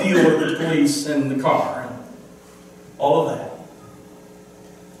he would deal with the police and the car and all of that.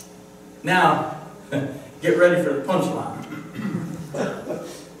 Now, get ready for the punchline.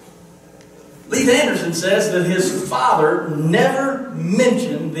 Leith Anderson says that his father never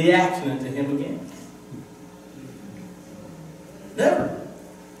mentioned the accident to him again. Never.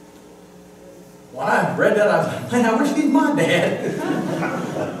 When I read that, I was like, man, I wish he was my dad.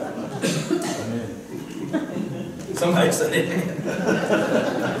 Somebody said it.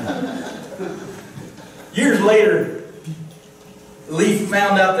 Years later, Leith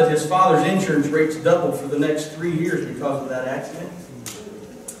found out that his father's insurance rates doubled for the next 3 years because of that accident.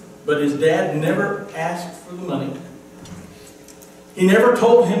 But his dad never asked for the money. He never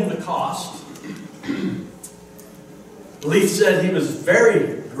told him the cost. Leith said he was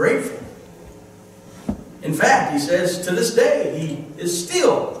very grateful. In fact, he says to this day, he is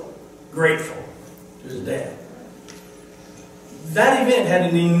still grateful to his dad. That event had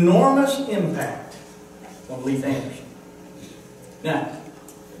an enormous impact on Leith Anderson. Now,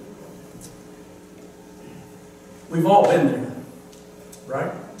 we've all been there,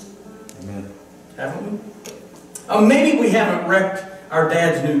 right? Amen. Haven't we? Maybe we haven't wrecked our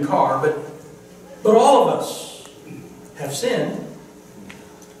dad's new car, but all of us have sinned.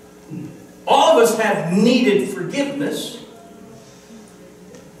 All of us have needed forgiveness.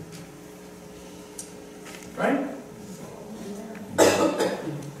 Right?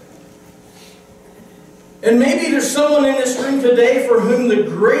 And maybe there's someone in this room today for whom the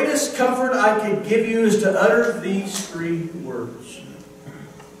greatest comfort I could give you is to utter these 3 words.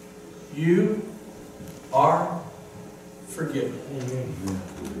 You are forgiven.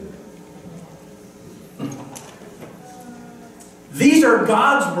 These are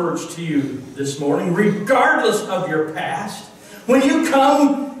God's words to you this morning, regardless of your past. When you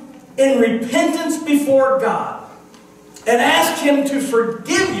come in repentance before God and ask Him to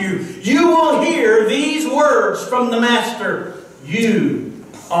forgive you, you will hear these words from the Master. You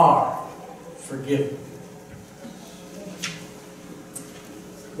are forgiven.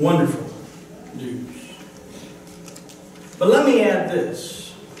 Wonderful news. But let me add this.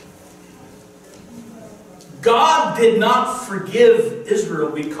 God did not forgive Israel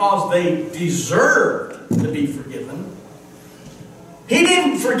because they deserved to be forgiven. He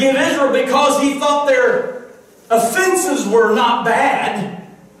didn't forgive Israel because He thought their offenses were not bad.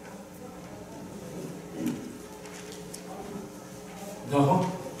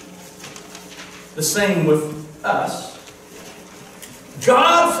 No. The same with us.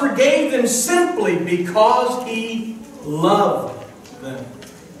 God forgave them simply because He loved them.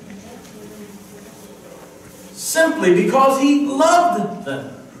 Simply because He loved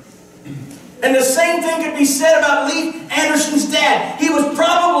them. And the same thing could be said about Leith Anderson's dad. He was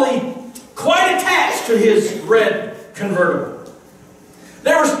probably quite attached to his red convertible.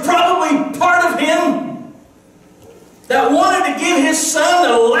 There was probably part of him that wanted to give his son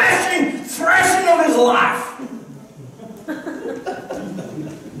a lashing expression of his life.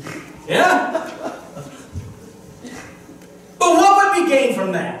 Yeah? But what would be gained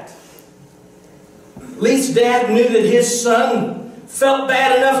from that? At least Dad knew that his son felt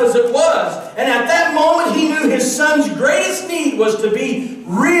bad enough as it was. And at that moment, he knew his son's greatest need was to be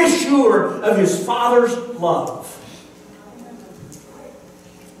reassured of his father's love.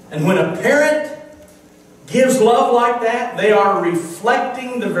 And when a parent gives love like that, they are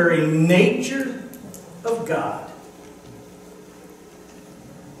reflecting the very nature of God.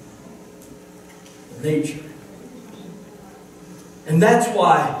 Nature. And that's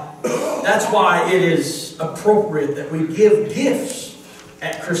why it is appropriate that we give gifts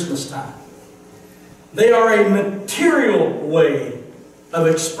at Christmas time. They are a material way of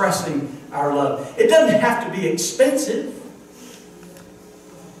expressing our love. It doesn't have to be expensive.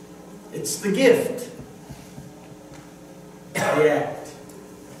 It's the gift. The act.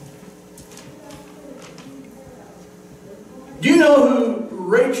 Do you know who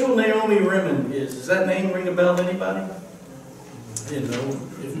Rachel Naomi Remond is? Does that name ring a bell to anybody? I didn't know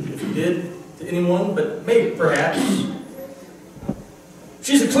if you did to anyone, but maybe, perhaps.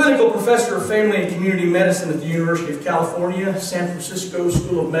 She's a clinical professor of family and community medicine at the University of California, San Francisco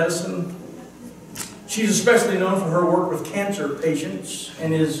School of Medicine. She's especially known for her work with cancer patients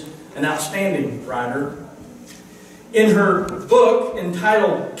and is an outstanding writer. In her book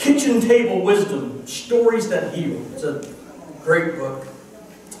entitled Kitchen Table Wisdom, Stories That Heal, it's a great book.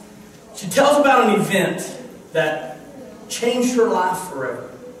 She tells about an event that changed her life forever.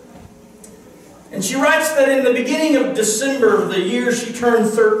 And she writes that in the beginning of December, the year she turned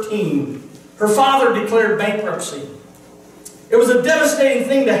 13, her father declared bankruptcy. It was a devastating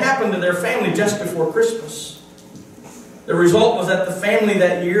thing to happen to their family just before Christmas. The result was that the family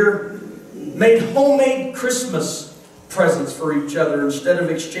that year made homemade Christmas presents for each other instead of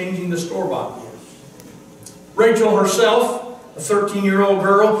exchanging the store-bought gifts. Rachel herself, a 13-year-old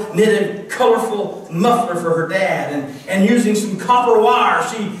girl, knitted a colorful muffler for her dad, and using some copper wire,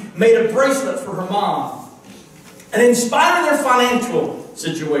 she made a bracelet for her mom. And in spite of their financial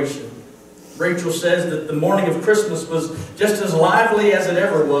situation, Rachel says that the morning of Christmas was just as lively as it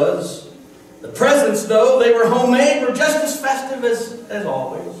ever was. The presents, though they were homemade, were just as festive as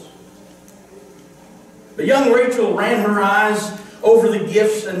always. But young Rachel ran her eyes over the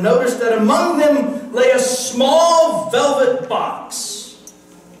gifts and noticed that among them lay a small velvet box.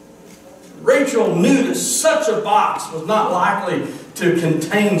 Rachel knew that such a box was not likely to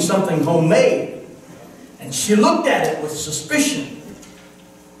contain something homemade, and she looked at it with suspicion.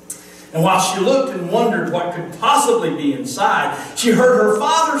 And while she looked and wondered what could possibly be inside, she heard her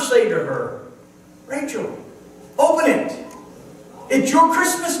father say to her, "Rachel, open it. It's your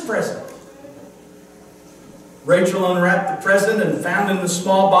Christmas present." Rachel unwrapped the present and found in the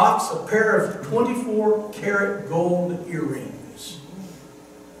small box a pair of 24-karat gold earrings.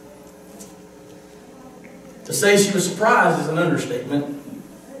 To say she was surprised is an understatement.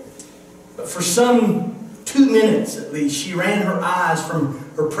 But for some 2 minutes at least, she ran her eyes from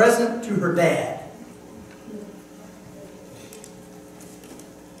her present to her dad.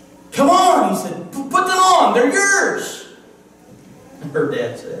 "Come on," he said, "put them on, they're yours." And her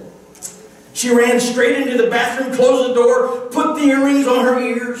dad said. She ran straight into the bathroom, closed the door, put the earrings on her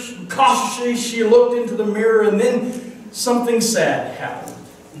ears. Cautiously, she looked into the mirror, and then something sad happened.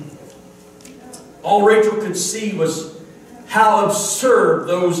 All Rachel could see was how absurd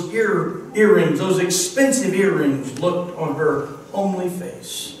those earrings, those expensive earrings, looked on her homely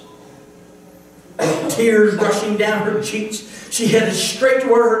face. With tears rushing down her cheeks, she headed straight to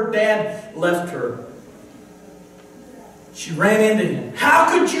where her dad left her. She ran into him. "How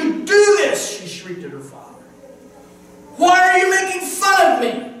could you do this?" she shrieked at her father. "Why are you making fun of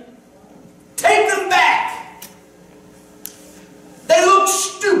me? Take them back. They look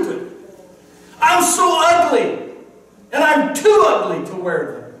stupid. I'm so ugly, and I'm too ugly to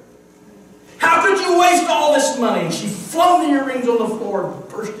wear them. How could you waste all this money?" And she flung the earrings on the floor and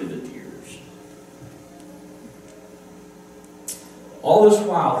burst into tears. All this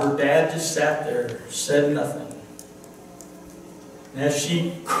while, her dad just sat there, said nothing. And as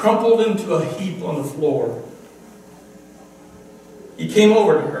she crumpled into a heap on the floor, he came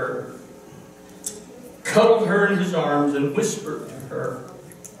over to her, cuddled her in his arms, and whispered to her,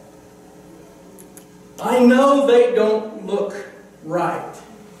 "I know they don't look right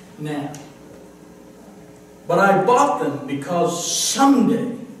now, but I bought them because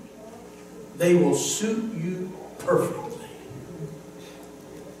someday they will suit you perfectly."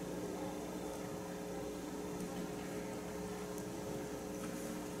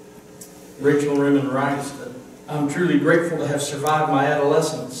 Rachel Remond writes that, "I'm truly grateful to have survived my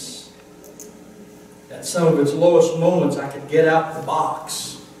adolescence some of its lowest moments, I could get out the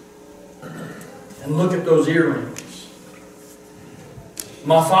box and look at those earrings.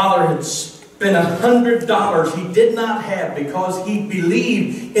 My father had spent $100 he did not have because he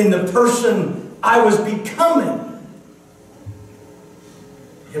believed in the person I was becoming.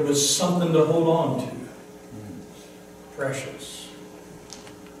 It was something to hold on to. Precious.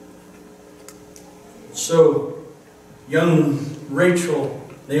 So, young Rachel,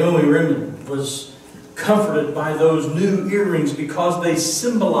 Naomi Rimond, was comforted by those new earrings because they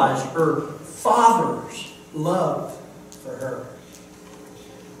symbolized her father's love for her.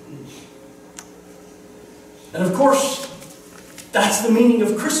 And of course, that's the meaning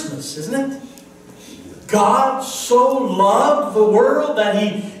of Christmas, isn't it? God so loved the world that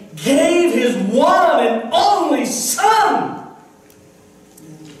He gave His one and only Son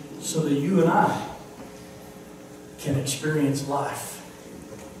so that you and I can experience life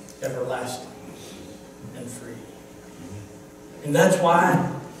everlasting and free. And that's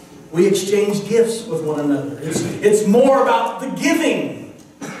why we exchange gifts with one another. It's more about the giving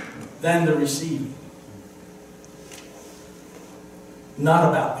than the receiving. Not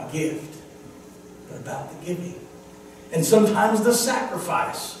about the gift, but about the giving. And sometimes the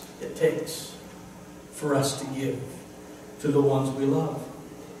sacrifice it takes for us to give to the ones we love.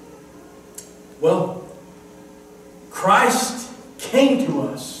 Well, Christ came to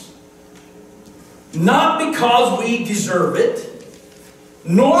us not because we deserve it,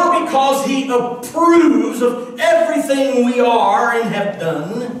 nor because He approves of everything we are and have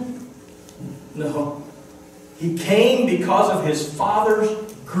done. No. He came because of His Father's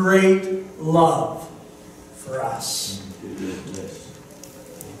great love for us.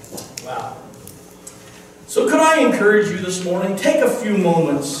 Wow. So could I encourage you this morning, take a few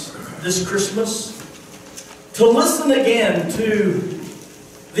moments this Christmas to listen again to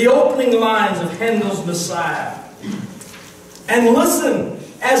the opening lines of Handel's Messiah. And listen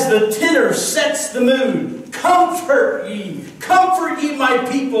as the tenor sets the mood. Comfort ye my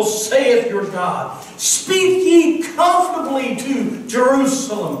people, saith your God. Speak ye comfortably to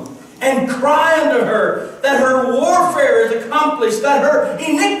Jerusalem, and cry unto her that her warfare is accomplished, that her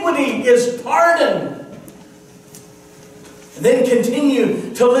iniquity is pardoned. And then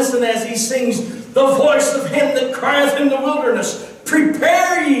continue to listen as he sings the voice of him that crieth in the wilderness.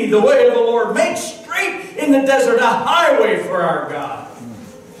 Prepare ye the way of the Lord. Make straight in the desert a highway for our God.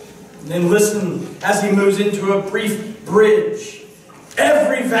 And then listen as he moves into a brief bridge.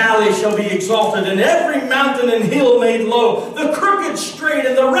 Every valley shall be exalted, and every mountain and hill made low. The crooked straight,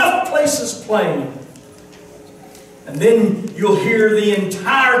 and the rough places plain. And then you'll hear the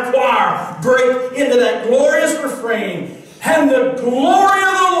entire choir break into that glorious refrain. And the glory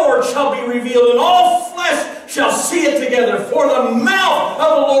of the Lord shall be revealed, and all flesh shall see it together, for the mouth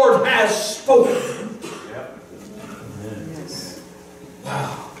of the Lord has spoken. Yep.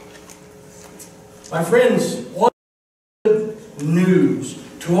 Wow. My friends, what good news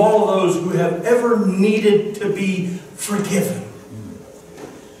to all of those who have ever needed to be forgiven.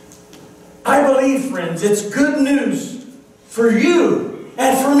 I believe, friends, it's good news for you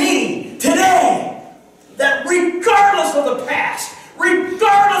and for me today. That regardless of the past,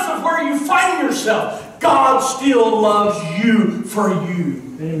 regardless of where you find yourself, God still loves you for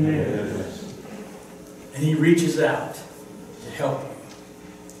you. Amen. And He reaches out to help you.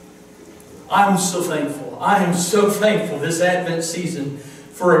 I'm so thankful. I am so thankful this Advent season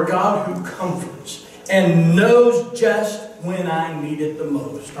for a God who comforts and knows just when I need it the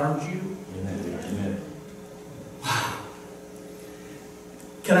most. Aren't you? Amen. Wow.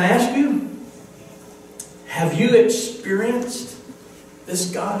 Can I ask you? Have you experienced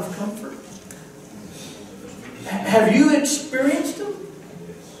this God of comfort? Have you experienced Him?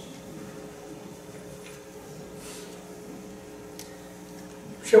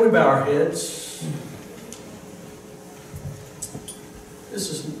 Shall we bow our heads? This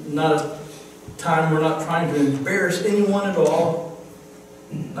is not a time we're not trying to embarrass anyone at all.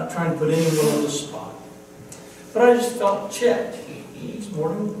 Not trying to put anyone on the spot. But I just felt checked this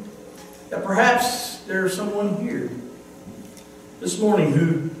morning that perhaps there's someone here this morning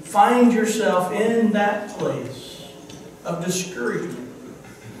who finds yourself in that place of discouragement,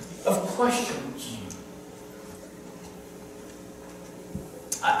 of questions.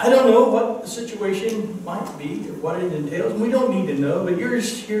 I don't know what the situation might be or what it entails, and we don't need to know, but you're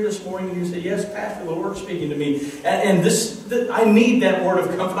just here this morning and you say, yes, Pastor, the Lord's speaking to me. And I need that word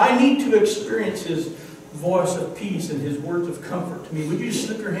of comfort. I need to experience His voice of peace and His words of comfort to me. Would you just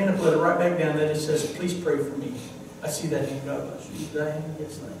slip your hand up, let it right back down, that it says, please pray for me. I see that hand. God bless you. Is that hand?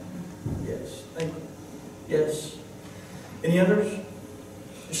 Yes, thank you. Yes, thank you. Yes. Any others?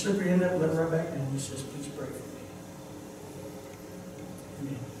 Just slip your hand up and let it right back down. He says, please pray for me.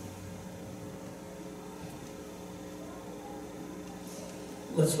 Amen.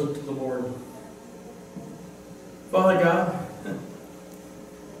 Let's look to the Lord. Father God,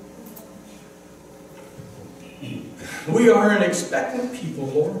 we are an expectant people,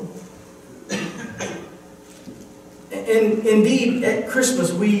 Lord. And indeed, at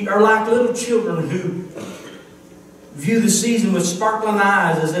Christmas, we are like little children who view the season with sparkling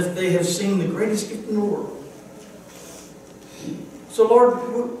eyes as if they have seen the greatest gift in the world. So,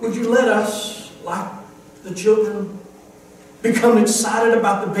 Lord, would you let us, like the children, become excited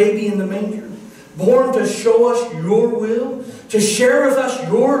about the baby in the manger, born to show us your will, to share with us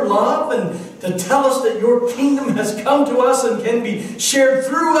your love, and to tell us that your kingdom has come to us and can be shared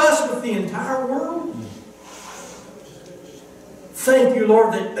through us with the entire world? Thank you,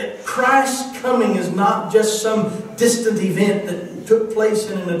 Lord, that Christ's coming is not just some distant event that took place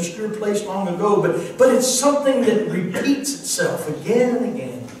in an obscure place long ago, but it's something that repeats itself again and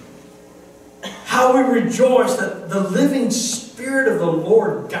again. How we rejoice that the living Spirit of the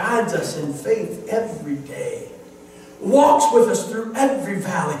Lord guides us in faith every day, walks with us through every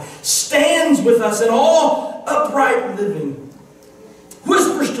valley, stands with us in all upright living,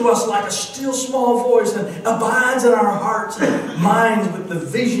 whispers to us like a still small voice, and abides in our hearts and minds with the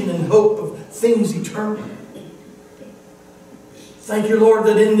vision and hope of things eternal. Thank you, Lord,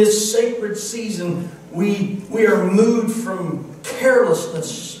 that in this sacred season we are moved from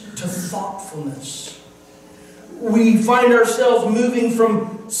carelessness to thoughtfulness. We find ourselves moving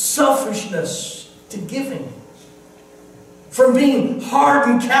from selfishness to giving, from being hard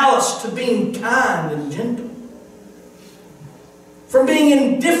and callous to being kind and gentle, from being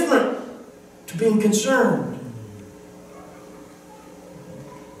indifferent to being concerned.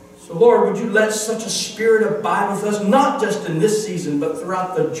 So, Lord, would you let such a spirit abide with us, not just in this season, but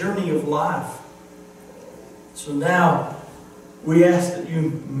throughout the journey of life. So now, we ask that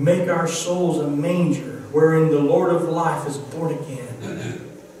you make our souls a manger wherein the Lord of life is born again.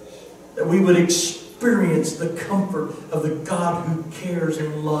 That we would experience the comfort of the God who cares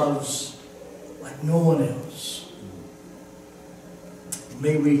and loves like no one else.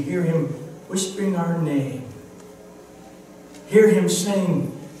 May we hear him whispering our name. Hear him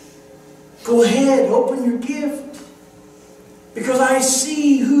saying, go ahead, open your gift. Because I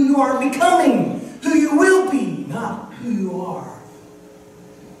see who you are becoming, who you will be, not who you are.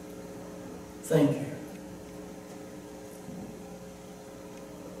 Thank you.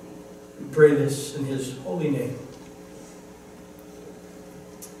 We pray this in his holy name.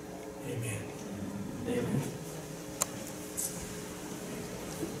 Amen. Amen.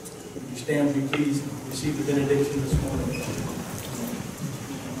 Would you stand with me, please, and receive the benediction this morning?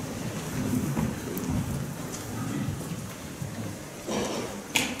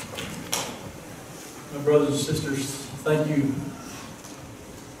 My brothers and sisters, thank you.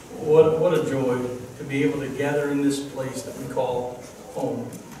 What a joy to be able to gather in this place that we call home.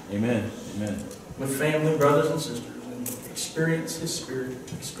 Amen. Amen. With family, brothers and sisters, and experience his Spirit,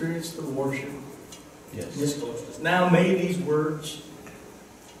 experience the worship, Yes. his closeness. Now may these words,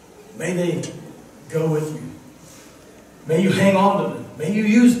 may they go with you. May you hang on to them. May you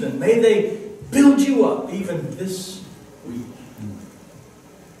use them. May they build you up even this week.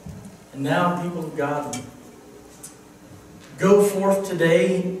 And now, people of God, go forth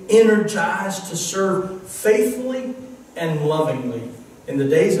today energized to serve faithfully and lovingly in the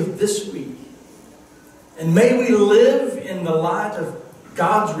days of this week. And may we live in the light of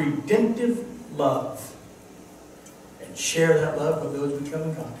God's redemptive love and share that love with those we come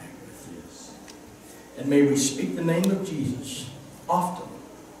in contact with. And may we speak the name of Jesus often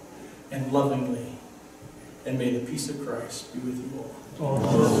and lovingly. And may the peace of Christ be with you all.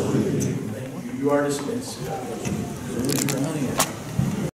 Thank you. You are dismissed.